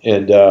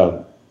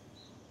 And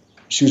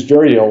she was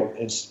very ill,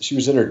 and she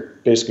was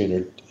basically in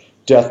her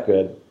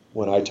deathbed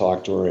when I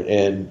talked to her.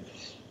 And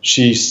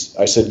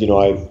I said,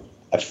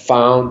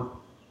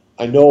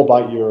 I know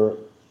about your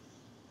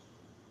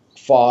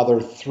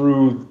father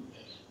through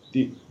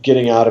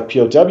getting out of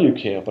POW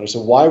camp. And I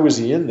said, why was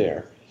he in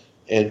there?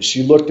 And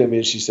she looked at me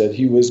and she said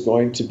he was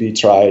going to be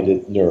tried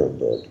at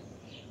Nuremberg.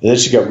 And then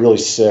she got really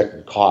sick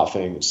and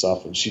coughing and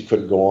stuff, and she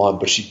couldn't go on.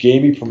 But she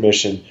gave me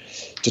permission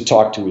to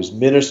talk to his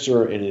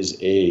minister and his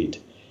aide.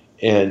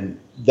 And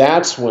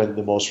that's when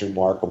the most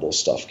remarkable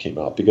stuff came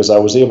out, because I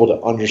was able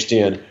to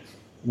understand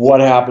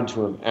what happened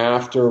to him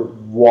after,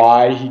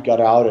 why he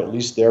got out, at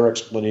least their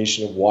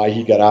explanation of why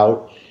he got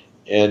out.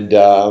 And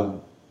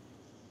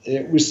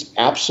it was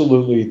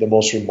absolutely the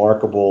most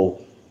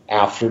remarkable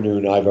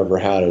afternoon I've ever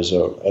had as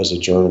a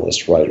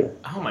journalist writer.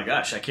 Oh my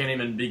gosh, I can't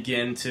even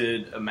begin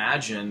to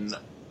imagine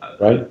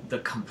right? The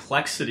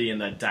complexity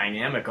and the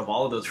dynamic of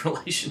all of those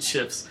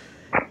relationships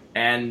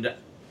and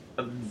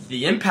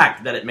the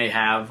impact that it may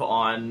have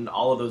on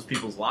all of those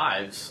people's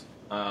lives.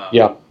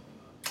 Yeah.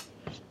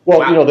 Well,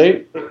 wow.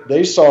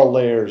 They saw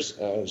Layers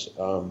as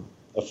a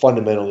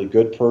fundamentally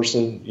good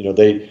person.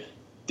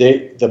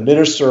 The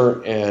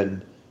minister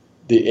and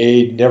the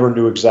aide never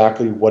knew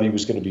exactly what he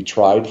was going to be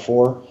tried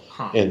for.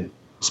 And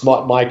it's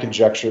my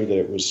conjecture that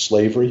it was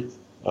slavery,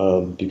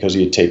 because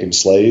he had taken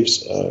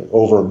slaves,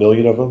 over 1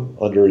 million of them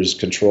under his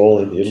control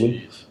in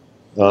Italy.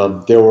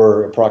 There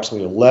were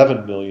approximately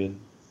 11 million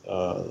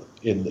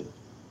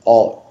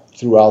all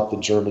throughout the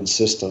German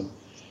system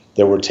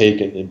that were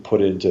taken and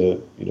put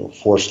into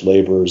forced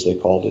labor, as they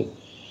called it.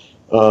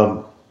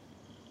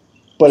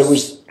 But it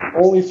was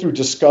only through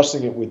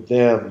discussing it with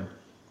them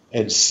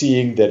and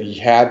seeing that he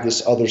had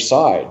this other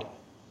side.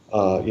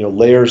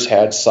 Layers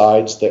had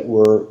sides that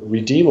were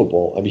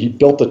redeemable. I mean, he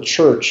built a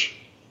church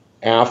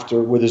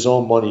with his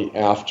own money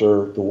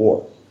after the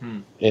war.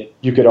 And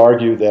you could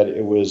argue that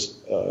it was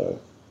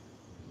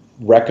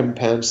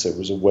recompense. It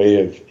was a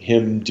way of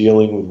him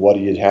dealing with what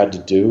he had to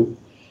do.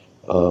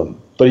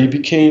 But he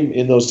became,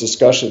 in those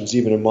discussions,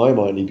 even in my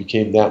mind, he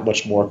became that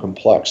much more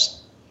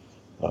complex.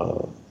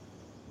 I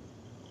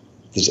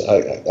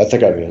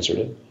think I've answered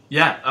it.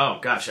 Yeah. Oh,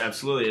 gosh,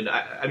 absolutely. And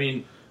I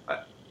mean,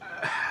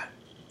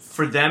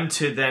 for them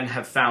to then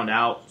have found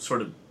out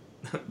sort of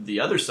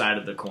the other side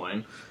of the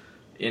coin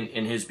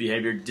in his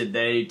behavior, did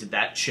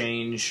that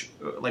change?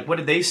 Like, what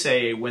did they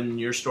say when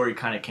your story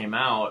kind of came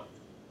out?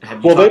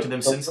 Have you talked to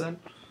them since then?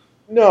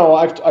 No,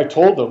 I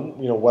told them,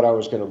 what I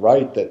was going to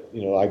write, that,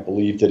 I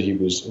believed that he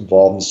was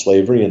involved in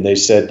slavery, and they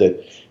said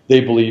that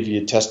they believe he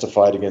had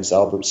testified against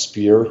Albert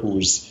Speer, who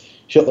was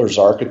Hitler's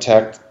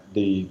architect,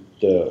 the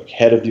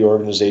head of the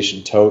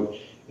organization Todt,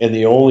 and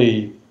the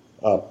only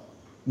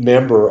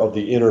member of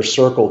the inner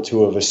circle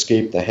to have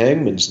escaped the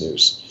hangman's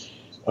noose.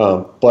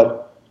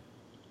 But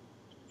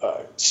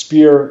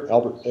Speer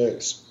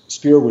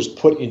was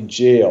put in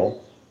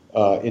jail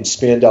in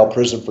Spandau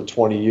prison for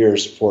 20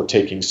 years for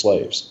taking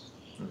slaves.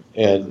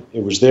 And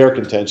it was their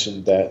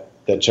contention that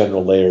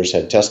General Layers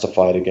had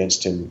testified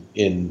against him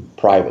in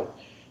private.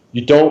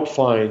 You don't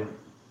find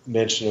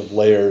mention of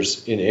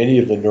Layers in any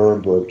of the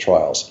Nuremberg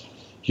trials.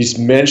 He's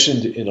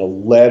mentioned in a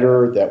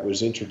letter that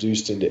was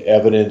introduced into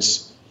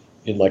evidence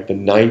in like the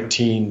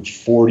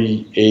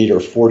 1948 or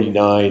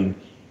 49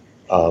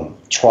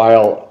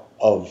 trial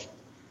of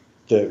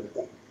the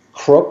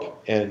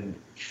Krupp and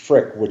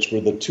Frick, which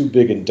were the two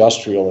big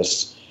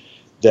industrialists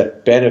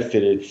that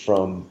benefited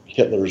from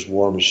Hitler's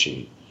war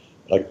machine.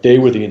 Like, they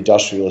were the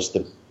industrialists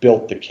that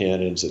built the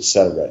cannons,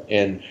 etc.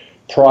 And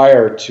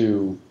prior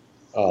to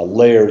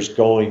Layers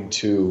going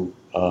to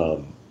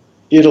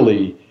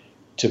Italy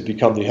to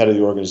become the head of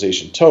the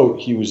organization Todt,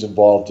 he was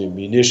involved in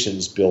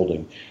munitions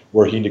building,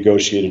 where he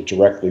negotiated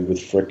directly with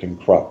Frick and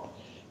Krupp.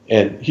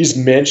 And he's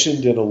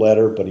mentioned in a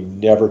letter, but he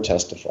never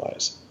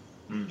testifies.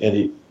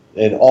 And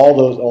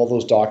all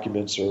those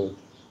documents are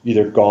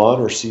either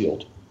gone or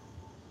sealed.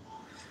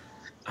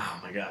 Oh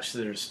my gosh,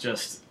 there's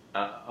just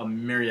a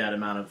myriad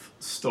amount of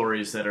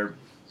stories that are,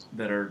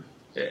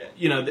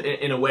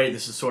 in a way,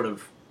 this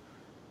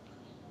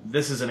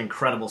is an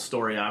incredible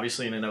story,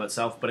 obviously, in and of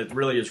itself, but it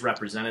really is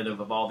representative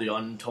of all the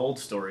untold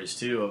stories,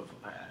 too, of,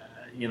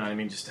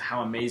 just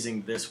how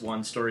amazing this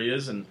one story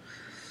is and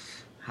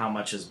how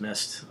much is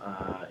missed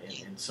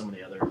in so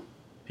many other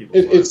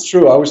people's lives. It's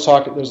true. I was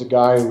talking, there's a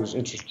guy who was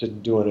interested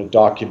in doing a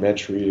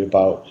documentary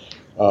about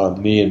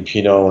me and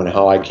Pinot and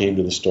how I came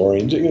to the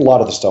story, and a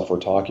lot of the stuff we're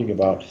talking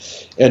about.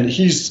 And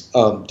he's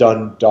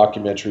done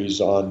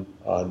documentaries on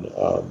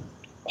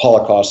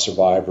Holocaust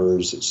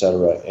survivors,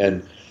 etc.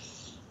 And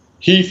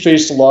he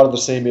faced a lot of the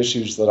same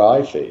issues that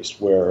I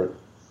faced,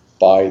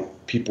 whereby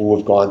people who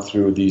have gone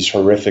through these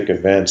horrific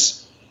events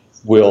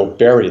will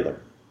bury them,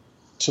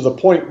 to the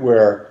point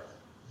where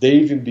they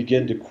even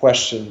begin to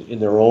question in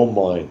their own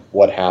mind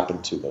what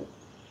happened to them.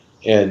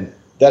 And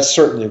that's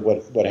certainly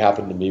what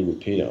happened to me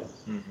with Pinot,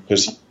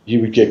 because he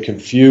would get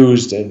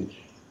confused, and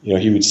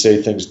he would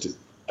say things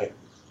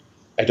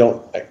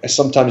I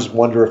sometimes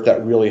wonder if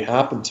that really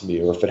happened to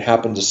me or if it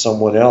happened to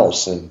someone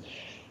else. And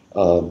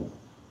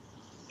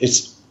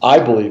I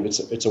believe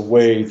it's a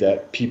way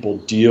that people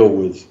deal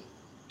with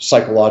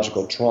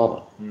psychological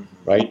trauma,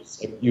 right?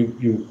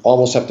 You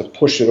almost have to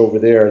push it over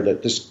there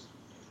that this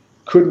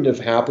couldn't have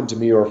happened to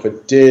me, or if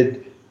it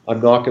did,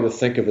 I'm not going to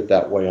think of it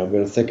that way. I'm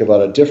going to think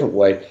about it a different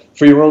way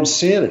for your own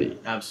sanity.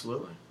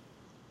 Absolutely.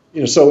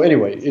 So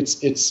anyway, it's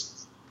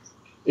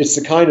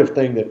the kind of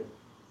thing that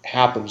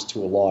happens to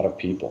a lot of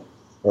people.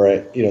 All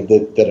right,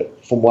 that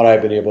from what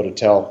I've been able to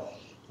tell,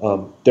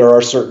 there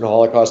are certain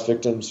Holocaust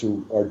victims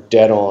who are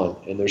dead on,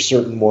 and there's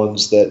certain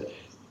ones that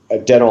are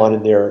dead on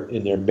in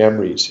their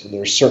memories, and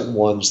there are certain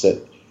ones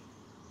that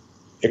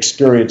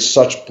experience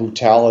such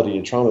brutality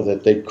and trauma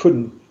that they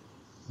couldn't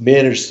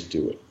manage to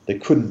do it. They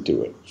couldn't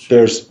do it. Sure.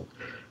 There's a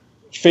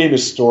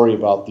famous story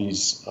about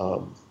these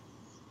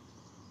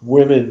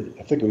women,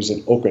 I think it was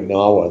in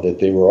Okinawa, that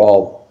they were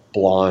all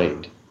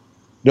blind.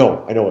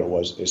 No, I know what it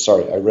was.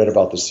 Sorry, I read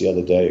about this the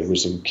other day. It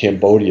was in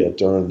Cambodia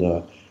during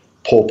the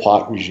Pol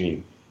Pot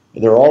regime.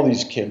 And there are all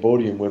these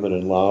Cambodian women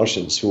and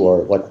Laotians who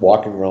are like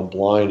walking around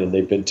blind, and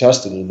they've been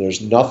tested, and there's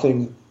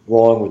nothing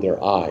wrong with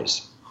their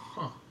eyes.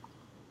 Huh.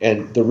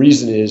 And the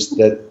reason is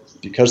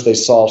that because they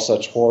saw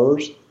such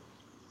horrors,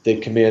 they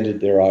commanded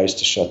their eyes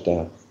to shut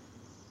down.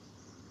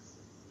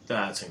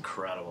 That's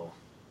incredible.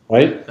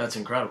 Right? That's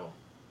incredible.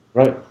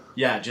 Right.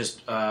 Yeah,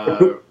 just...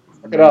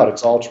 Check it out.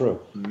 It's all true.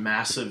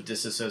 Massive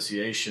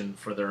disassociation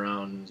for their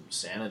own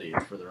sanity,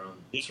 for their own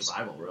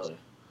survival, really.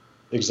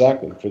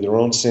 Exactly. For their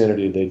own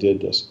sanity, they did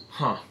this.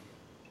 Huh.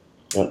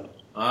 Yeah.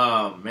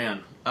 Oh,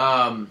 man.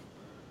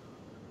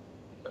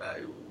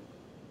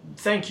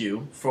 Thank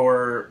you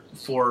for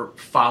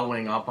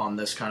following up on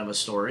this kind of a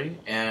story,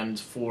 and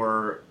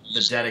for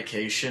the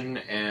dedication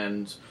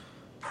and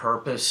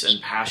purpose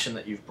and passion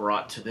that you've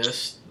brought to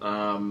this,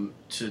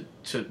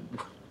 to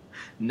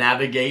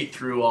navigate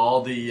through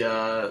all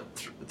the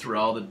through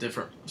all the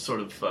different sort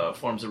of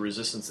forms of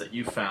resistance that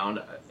you found.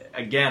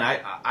 Again,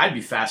 I'd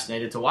be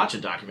fascinated to watch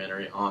a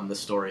documentary on the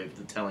story of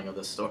the telling of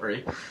this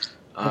story,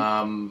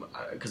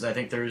 because I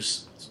think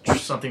there's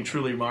something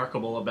truly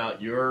remarkable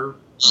about your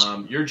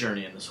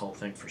journey in this whole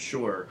thing, for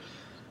sure.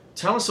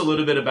 Tell us a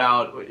little bit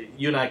about,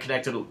 you and I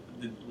connected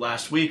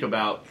last week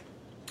about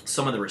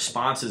some of the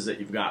responses that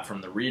you've got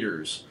from the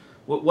readers.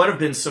 What have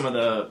been some of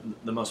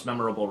the most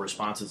memorable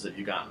responses that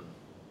you've gotten?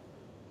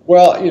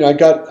 Well,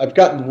 I've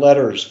gotten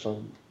letters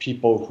from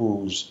people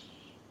whose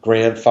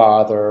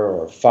grandfather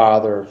or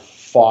father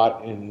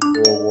fought in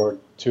World War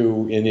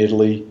II in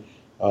Italy,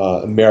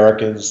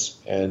 Americans,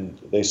 and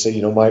they say,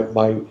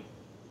 my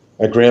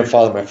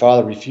grandfather, my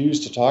father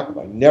refused to talk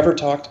about it, never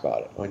talked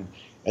about it,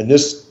 and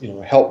this,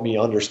 helped me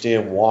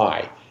understand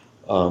why.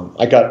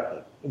 I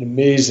got an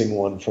amazing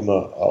one from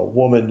a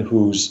woman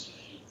whose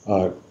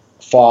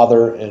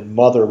father and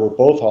mother were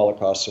both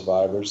Holocaust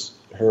survivors.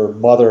 Her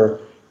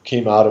mother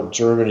came out of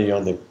Germany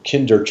on the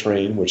Kinder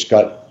train, which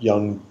got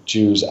young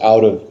Jews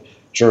out of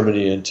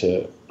Germany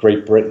into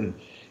Great Britain.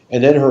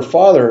 And then her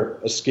father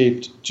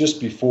escaped just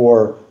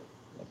before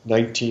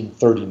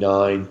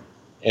 1939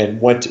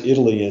 and went to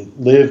Italy and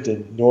lived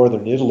in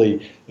northern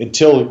Italy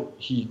until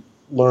he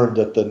learned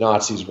that the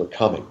Nazis were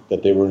coming,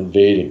 that they were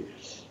invading.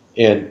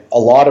 And a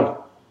lot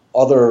of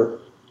other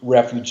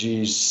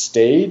refugees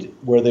stayed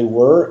where they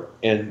were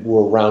and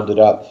were rounded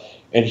up.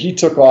 And he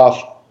took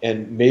off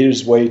and made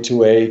his way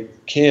to a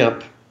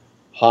camp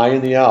high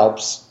in the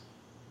Alps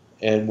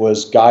and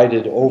was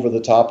guided over the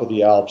top of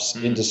the Alps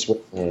into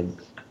Switzerland.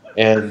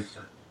 And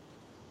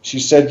she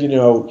said,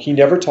 he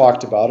never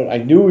talked about it. I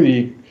knew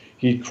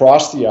he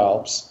crossed the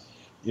Alps.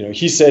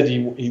 He said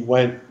he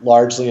went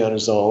largely on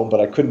his own, but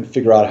I couldn't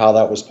figure out how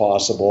that was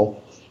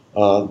possible.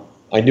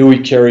 I knew he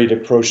carried a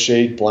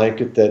crocheted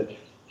blanket that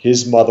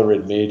his mother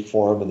had made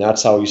for him, and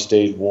that's how he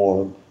stayed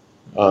warm.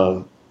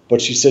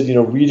 But she said,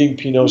 reading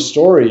Pinot's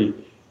story,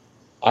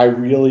 I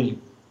really,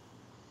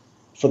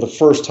 for the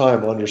first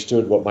time,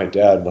 understood what my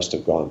dad must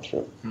have gone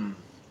through.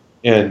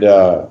 And,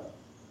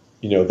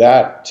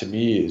 that to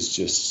me is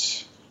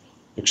just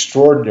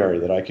extraordinary,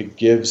 that I could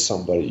give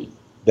somebody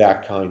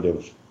that kind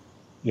of,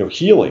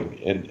 healing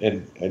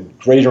and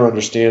greater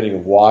understanding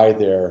of why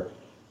their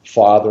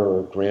father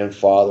or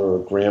grandfather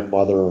or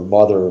grandmother or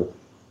mother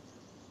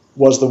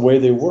was the way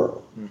they were.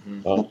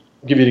 I'll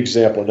give you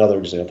another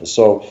example.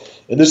 So,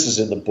 and this is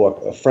in the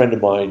book, a friend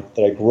of mine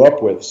that I grew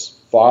up with,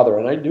 father,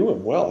 and I knew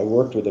him well. I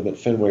worked with him at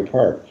Fenway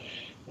Park.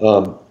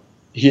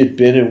 He had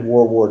been in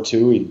World War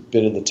II. He'd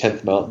been in the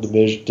 10th Mountain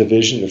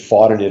Division, had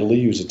fought in Italy.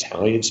 He was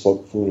Italian,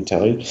 spoke fluent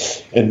Italian,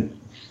 and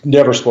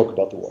never spoke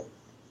about the war.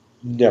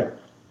 Never.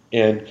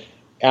 And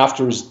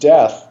after his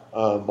death,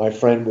 my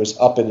friend was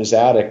up in his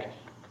attic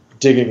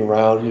digging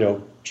around,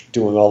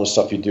 doing all the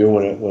stuff you do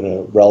when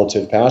a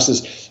relative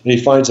passes, and he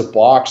finds a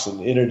box,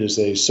 and in it is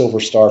a Silver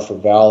Star for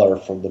Valor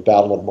from the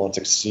Battle of Monte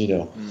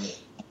Cassino.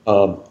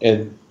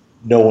 And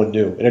no one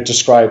knew. And it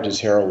described his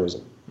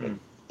heroism.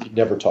 He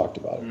never talked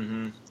about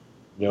it.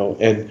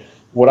 And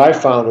what I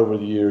found over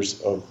the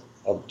years of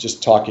of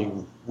just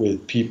talking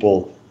with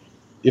people.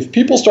 If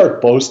people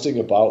start boasting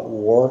about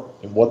war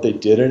and what they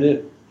did in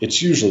it,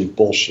 it's usually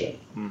bullshit.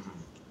 Mm-hmm.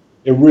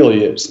 It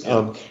really is.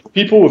 Yeah.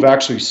 People who have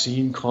actually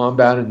seen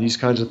combat and these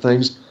kinds of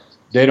things,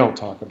 they don't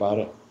talk about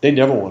it. They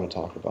never want to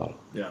talk about it.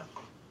 Yeah.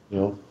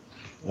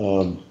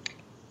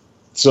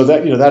 So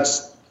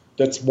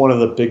that's one of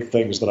the big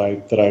things that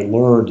I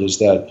learned is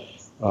that,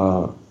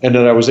 and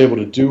that I was able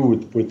to do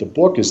with the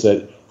book is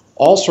that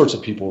all sorts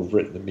of people have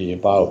written to me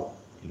about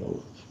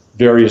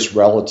various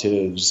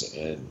relatives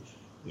and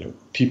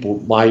people.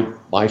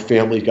 My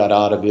family got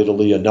out of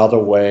Italy another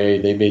way.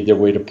 They made their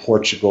way to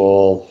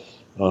Portugal.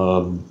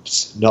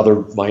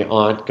 My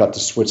aunt got to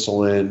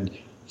Switzerland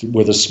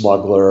with a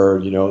smuggler.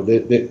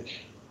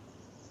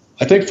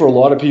 I think for a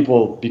lot of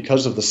people,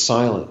 because of the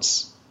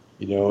silence,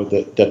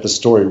 that the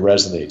story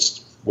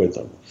resonates with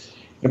them.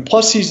 And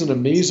plus, he's an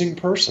amazing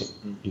person,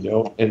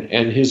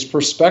 and his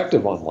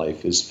perspective on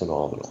life is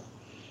phenomenal.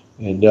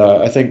 And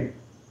I think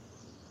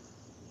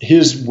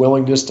his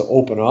willingness to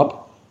open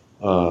up,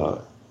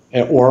 or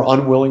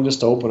unwillingness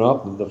to open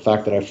up, and the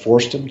fact that I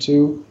forced him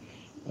to,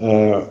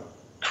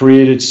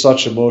 created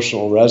such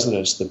emotional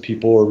resonance that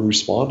people are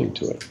responding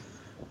to it.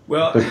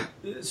 Well,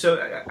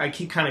 so I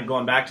keep kind of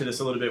going back to this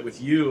a little bit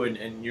with you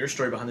and your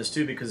story behind this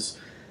too, because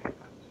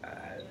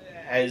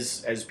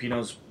as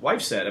Pino's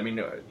wife said, I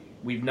mean,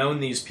 we've known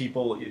these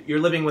people. You're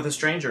living with a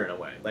stranger in a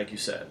way, like you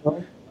said.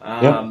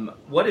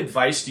 What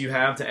advice do you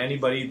have to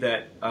anybody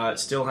that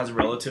still has a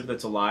relative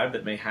that's alive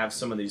that may have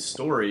some of these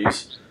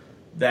stories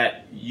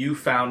that you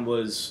found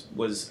was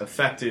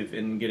effective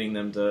in getting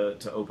them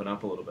to open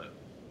up a little bit?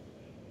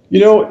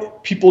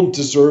 People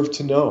deserve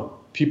to know.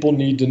 People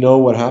need to know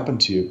what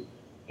happened to you.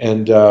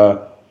 And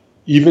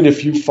even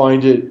if you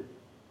find it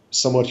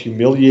somewhat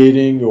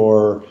humiliating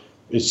or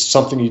it's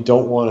something you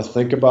don't want to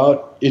think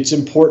about, it's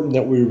important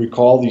that we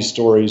recall these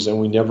stories and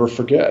we never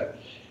forget.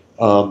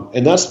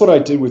 And that's what I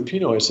did with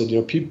Pino. I said,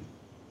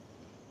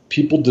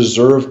 people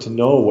deserve to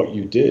know what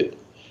you did.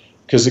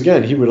 Because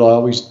again, he would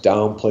always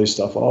downplay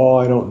stuff. Oh,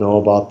 I don't know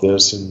about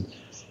this. And,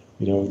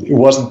 it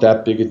wasn't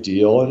that big a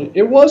deal. And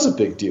it was a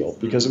big deal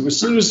because as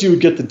soon as you would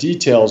get the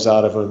details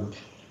out of him,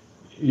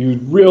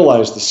 you'd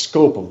realize the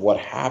scope of what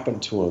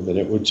happened to him, and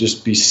it would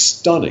just be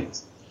stunning.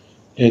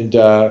 And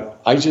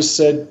I just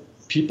said,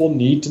 people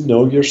need to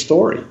know your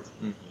story,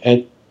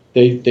 and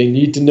they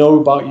need to know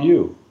about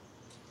you.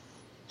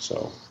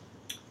 So,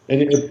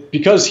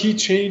 because he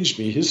changed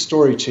me, his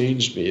story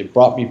changed me. It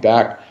brought me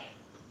back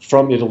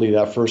from Italy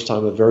that first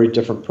time a very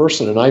different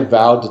person, and I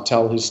vowed to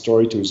tell his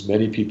story to as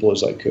many people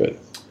as I could.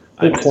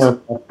 For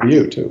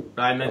you too.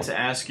 I meant to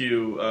ask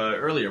you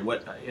earlier,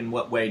 in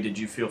what way did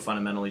you feel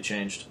fundamentally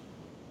changed?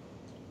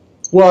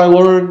 Well, I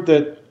learned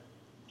that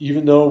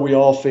even though we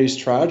all face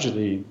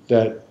tragedy,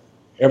 that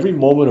every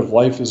moment of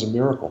life is a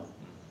miracle.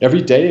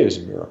 Every day is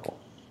a miracle.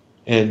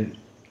 And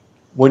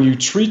when you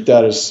treat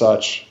that as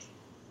such,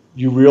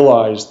 you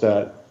realize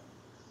that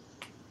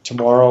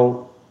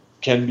tomorrow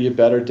can be a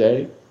better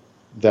day,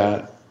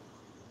 that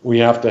we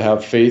have to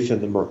have faith in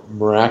the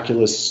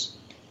miraculous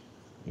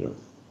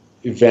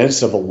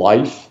events of a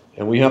life,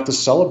 and we have to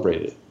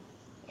celebrate it.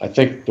 I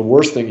think the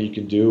worst thing you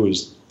can do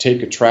is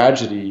take a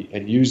tragedy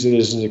and use it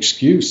as an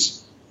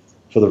excuse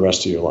for the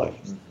rest of your life.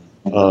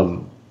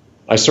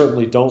 I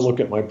certainly don't look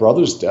at my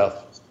brother's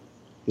death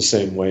the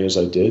same way as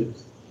I did.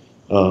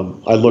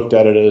 I looked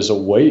at it as a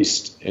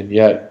waste, and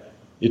yet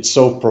it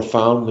so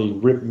profoundly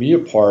ripped me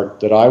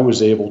apart that I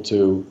was able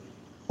to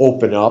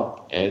open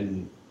up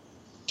and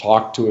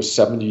talk to a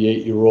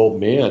 78-year-old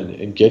man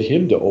and get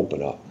him to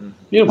open up.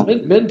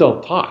 Men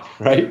don't talk,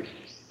 right?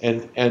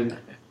 And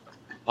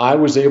I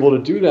was able to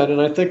do that,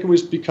 and I think it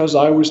was because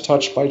I was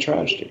touched by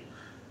tragedy,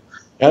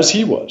 as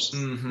he was.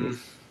 Mm-hmm.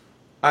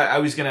 I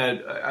was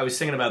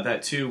thinking about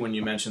that too when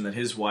you mentioned that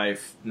his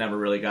wife never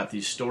really got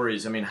these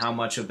stories. I mean, how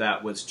much of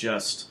that was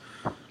just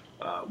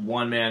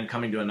one man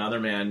coming to another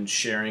man,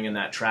 sharing in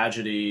that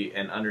tragedy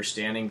and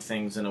understanding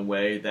things in a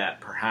way that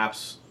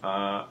perhaps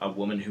a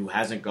woman who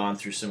hasn't gone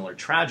through similar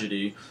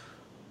tragedy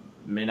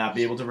may not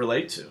be able to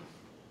relate to.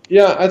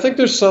 Yeah, I think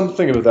there's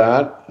something of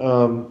that.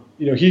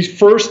 He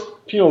first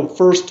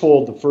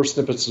told the first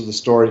snippets of the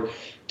story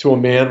to a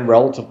man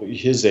relatively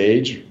his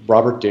age,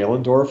 Robert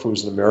Dahlendorf, who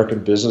was an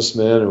American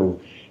businessman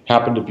who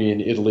happened to be in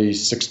Italy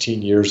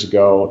 16 years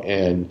ago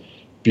and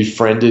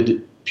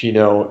befriended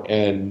Pino.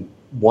 And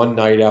one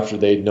night after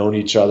they'd known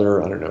each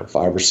other,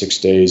 5 or 6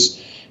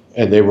 days,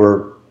 and they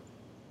were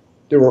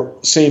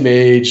same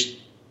age,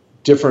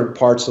 different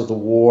parts of the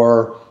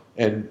war.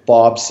 And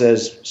Bob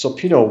says, "So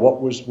Pino,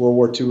 what was World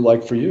War II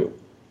like for you?"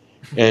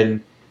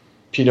 And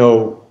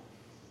Pino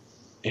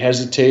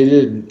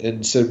hesitated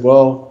and said,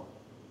 "Well,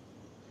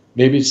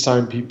 maybe it's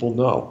time people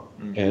know."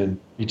 And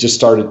he just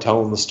started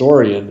telling the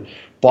story, and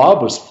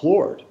Bob was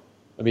floored.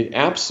 I mean,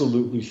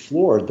 absolutely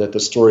floored that the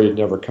story had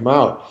never come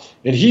out.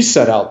 And he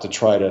set out to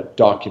try to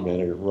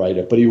document it and write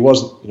it, but he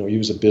wasn't, he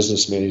was a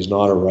businessman, he's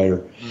not a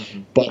writer.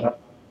 But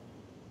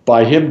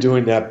by him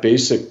doing that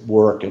basic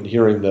work and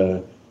hearing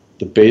the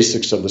the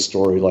basics of the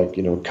story, like,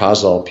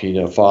 Casa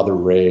Alpina, Father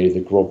Ray,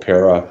 the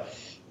Gropera,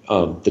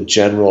 the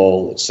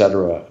General,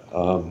 etc.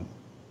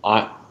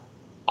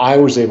 I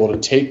was able to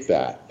take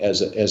that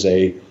as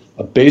a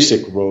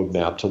basic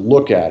roadmap to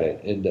look at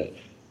it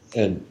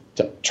and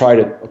to try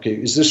to, okay,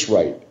 is this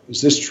right?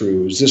 Is this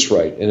true? Is this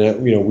right?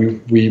 And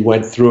we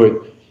went through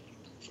it,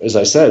 as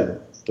I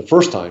said, the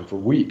first time for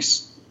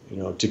weeks,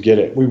 to get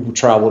it. We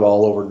traveled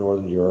all over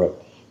Northern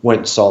Europe, went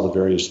and saw the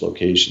various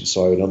locations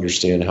so I would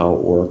understand how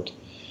it worked.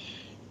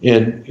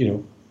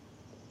 And,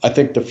 I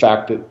think the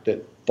fact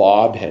that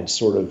Bob had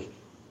sort of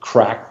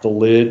cracked the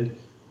lid,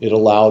 it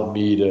allowed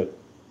me to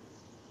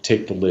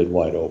take the lid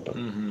wide open.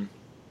 Mm-hmm.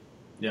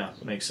 Yeah,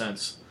 makes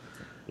sense.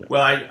 Yeah.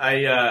 Well,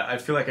 I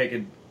feel like I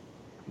could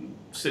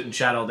sit and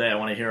chat all day. I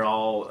want to hear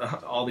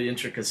all the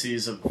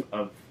intricacies of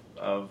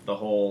the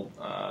whole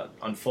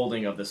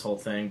unfolding of this whole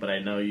thing, but I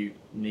know you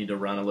need to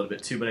run a little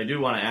bit too. But I do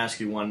want to ask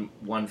you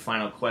one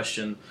final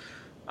question.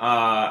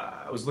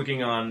 I was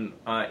looking on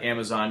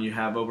Amazon. You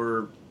have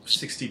over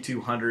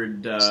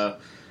 6,200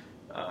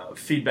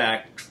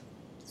 feedback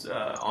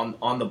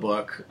on the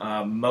book,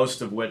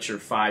 most of which are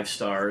 5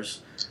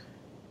 stars.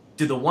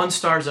 Do the 1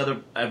 stars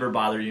ever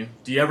bother you?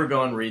 Do you ever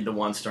go and read the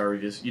 1-star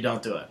reviews? You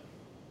don't do it?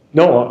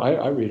 No,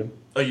 I read them.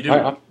 Oh, you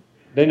do?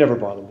 They never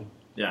bother me.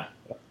 Yeah.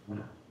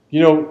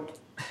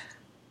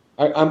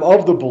 I'm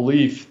of the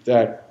belief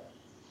that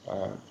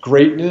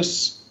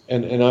greatness,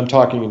 and I'm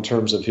talking in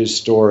terms of his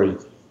story,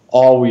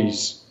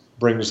 always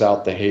brings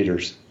out the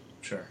haters.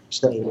 Sure.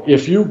 So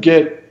if you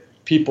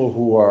get people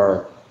who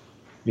are,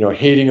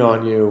 hating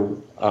on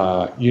you,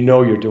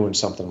 you're doing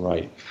something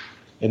right.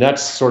 And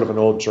that's sort of an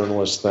old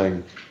journalist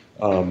thing.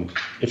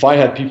 If I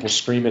had people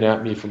screaming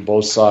at me from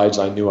both sides,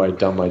 I knew I'd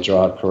done my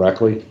job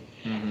correctly.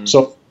 Mm-hmm.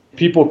 So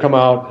people come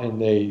out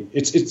and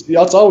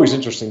it's always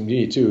interesting to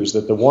me too, is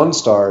that the 1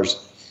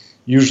 stars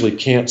usually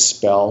can't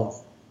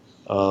spell,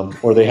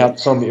 or they have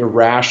some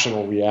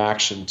irrational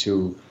reaction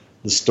to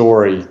the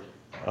story,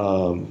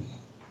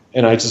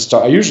 and I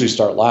usually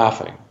start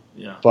laughing.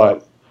 Yeah.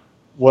 But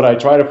what I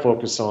try to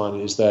focus on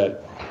is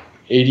that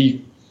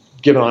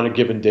given on a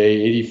given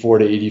day, 84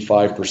 to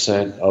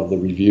 85% of the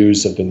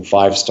reviews have been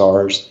 5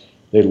 stars.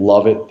 They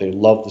love it. They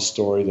love the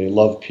story. They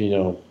love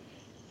Pinot,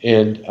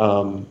 and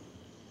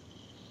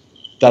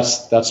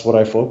that's what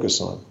I focus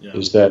on. Yeah.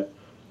 Is that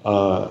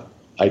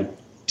I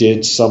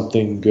did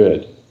something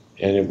good,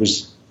 and it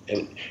was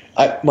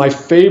my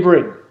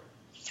favorite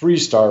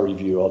 3-star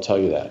review. I'll tell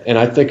you that, and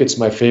I think it's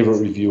my favorite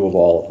review of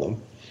all of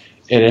them.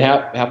 And it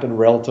happened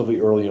relatively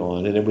early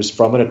on, and it was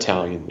from an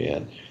Italian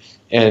man,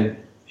 and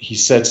he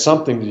said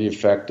something to the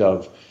effect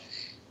of,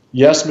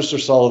 "Yes, Mr.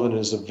 Sullivan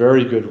is a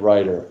very good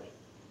writer,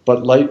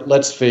 but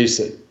let's face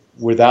it,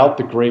 without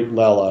the great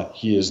Lella,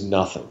 he is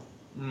nothing."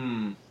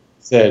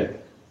 Said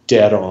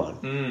dead on.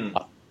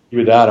 I agree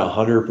with that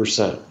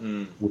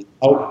 100%.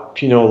 Without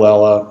Pinot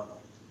Lella,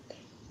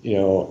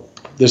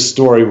 this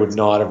story would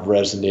not have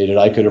resonated.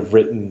 I could have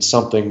written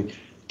something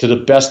to the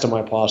best of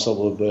my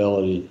possible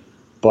ability,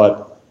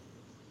 but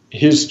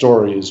his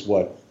story is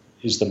what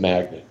is the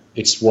magnet.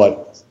 It's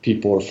what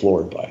people are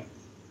floored by.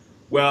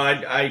 Well,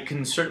 I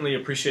can certainly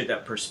appreciate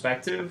that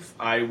perspective.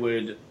 I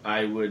would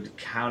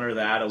counter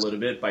that a little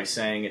bit by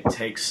saying it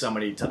takes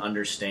somebody to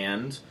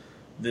understand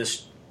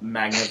this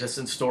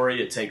magnificent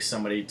story. It takes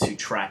somebody to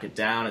track it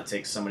down. It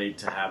takes somebody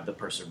to have the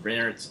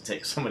perseverance. It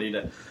takes somebody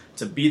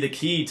to be the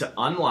key to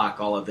unlock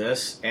all of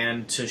this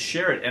and to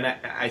share it. And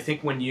I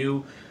think when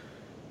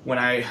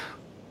I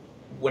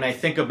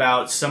think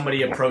about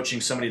somebody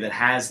approaching somebody that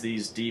has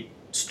these deep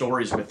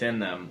stories within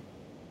them,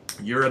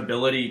 your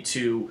ability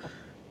to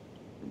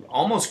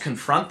almost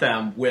confront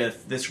them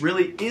with, this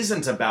really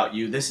isn't about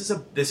you. This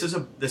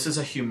is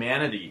a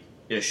humanity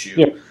issue.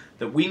 Yeah.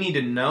 That we need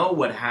to know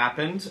what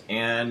happened,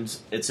 and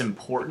it's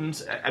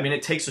important. I mean,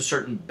 it takes a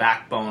certain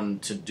backbone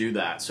to do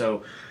that.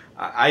 So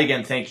I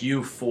again thank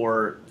you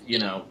for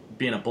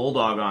being a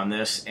bulldog on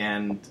this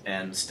and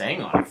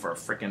staying on it for a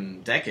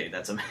freaking decade.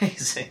 That's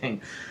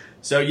amazing.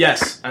 So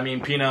yes, I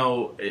mean,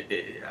 Pinot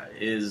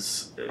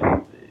is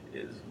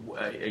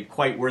a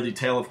quite worthy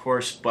tale, of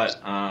course, but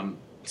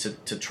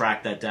to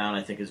track that down,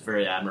 I think, is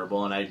very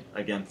admirable. And I,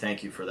 again,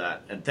 thank you for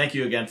that. And thank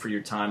you again for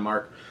your time,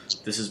 Mark.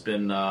 This has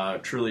been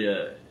truly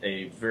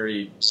a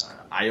very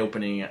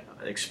eye-opening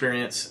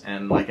experience.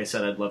 And like I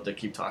said, I'd love to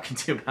keep talking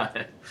to you about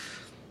it.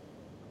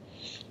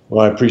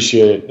 Well, I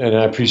appreciate it, and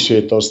I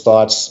appreciate those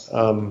thoughts.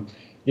 I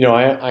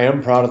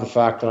am proud of the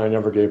fact that I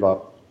never gave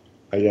up.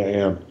 I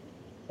am.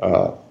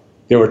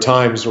 There were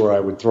times where I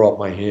would throw up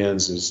my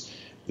hands as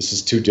this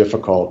is too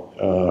difficult.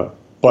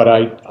 But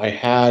I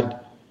had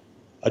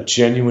a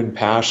genuine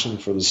passion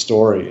for the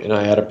story, and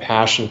I had a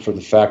passion for the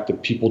fact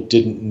that people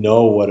didn't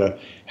know what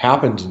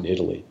happened in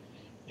Italy.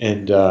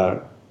 And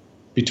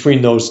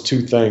between those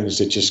two things,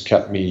 it just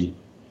kept me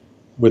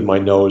with my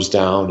nose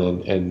down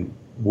and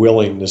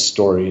willing this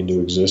story into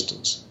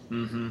existence.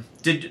 Mm-hmm.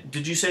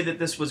 Did you say that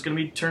this was going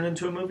to be turned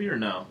into a movie or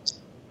no?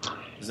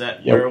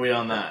 Yep. Where are we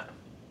on that?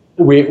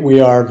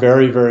 We are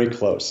very, very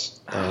close.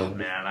 Oh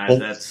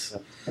man,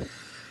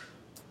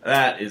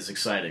 That is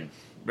exciting.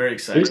 Very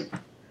exciting.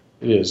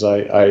 It is.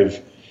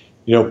 I've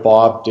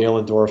Bob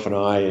Dahlendorf and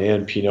I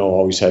and Pino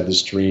always had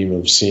this dream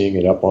of seeing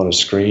it up on a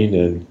screen,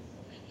 and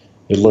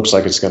it looks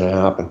like it's going to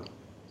happen.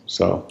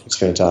 So it's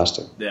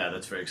fantastic. Yeah,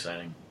 that's very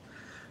exciting.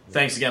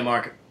 Thanks again,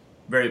 Mark.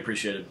 Very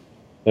appreciated.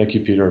 Thank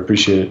you, Peter. I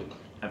appreciate it.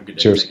 Have a good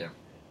day. Cheers. Take care.